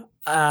show.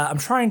 I'm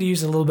trying to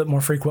use it a little bit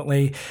more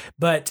frequently,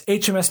 but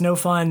HMS No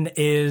Fun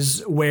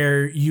is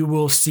where you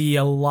will see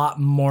a lot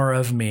more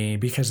of me,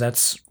 because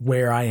that's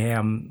where I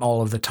am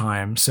all of the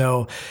time.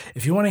 So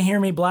if you want to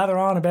hear me blather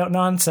on about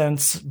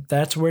nonsense,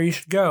 that's where you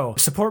should go.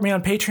 Support me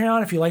on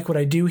Patreon if you like what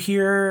I do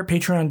here,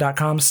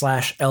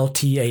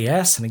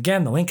 patreon.com/LTAS. And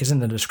again, the link is in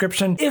the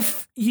description.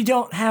 If you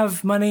don't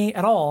have money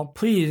at all,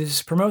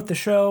 please promote the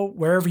show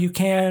wherever you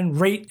can,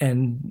 rate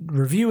and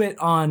review it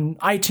on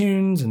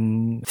iTunes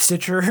and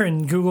Stitcher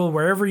and Google,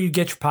 wherever you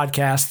get your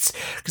podcasts,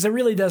 because it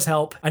really does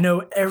help. I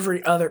know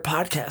every other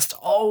podcast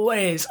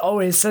always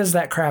says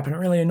that crap, and it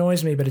really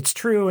annoys me, but it's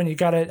true. And I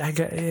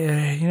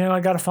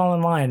gotta fall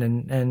in line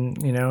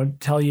and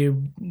tell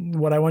you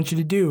what I want you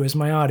to do as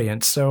my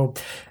audience. So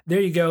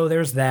there you go.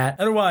 There's that.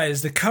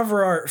 Otherwise, the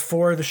cover art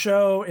for the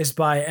show is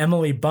by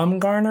Emily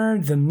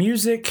Bumgarner. The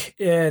music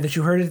that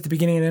you heard at the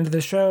beginning and end of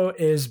the show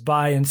is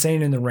by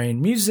Insane in the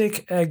Rain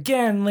Music.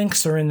 Again,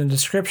 links are in the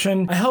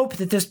description. I hope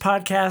that this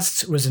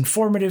podcast was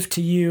informative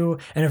to you.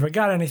 And if I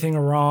got anything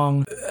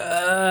wrong,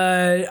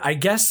 I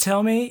guess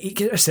tell me,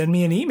 send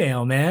me an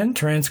email, man.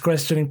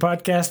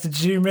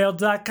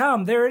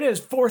 transquestioningpodcast@gmail.com. There it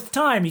is. 4th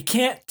time. You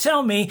can't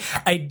tell me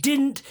I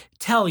didn't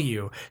tell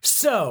you.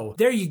 So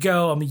there you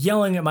go. I'm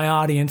yelling at my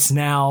audience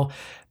now.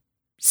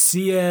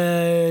 See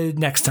ya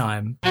next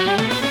time.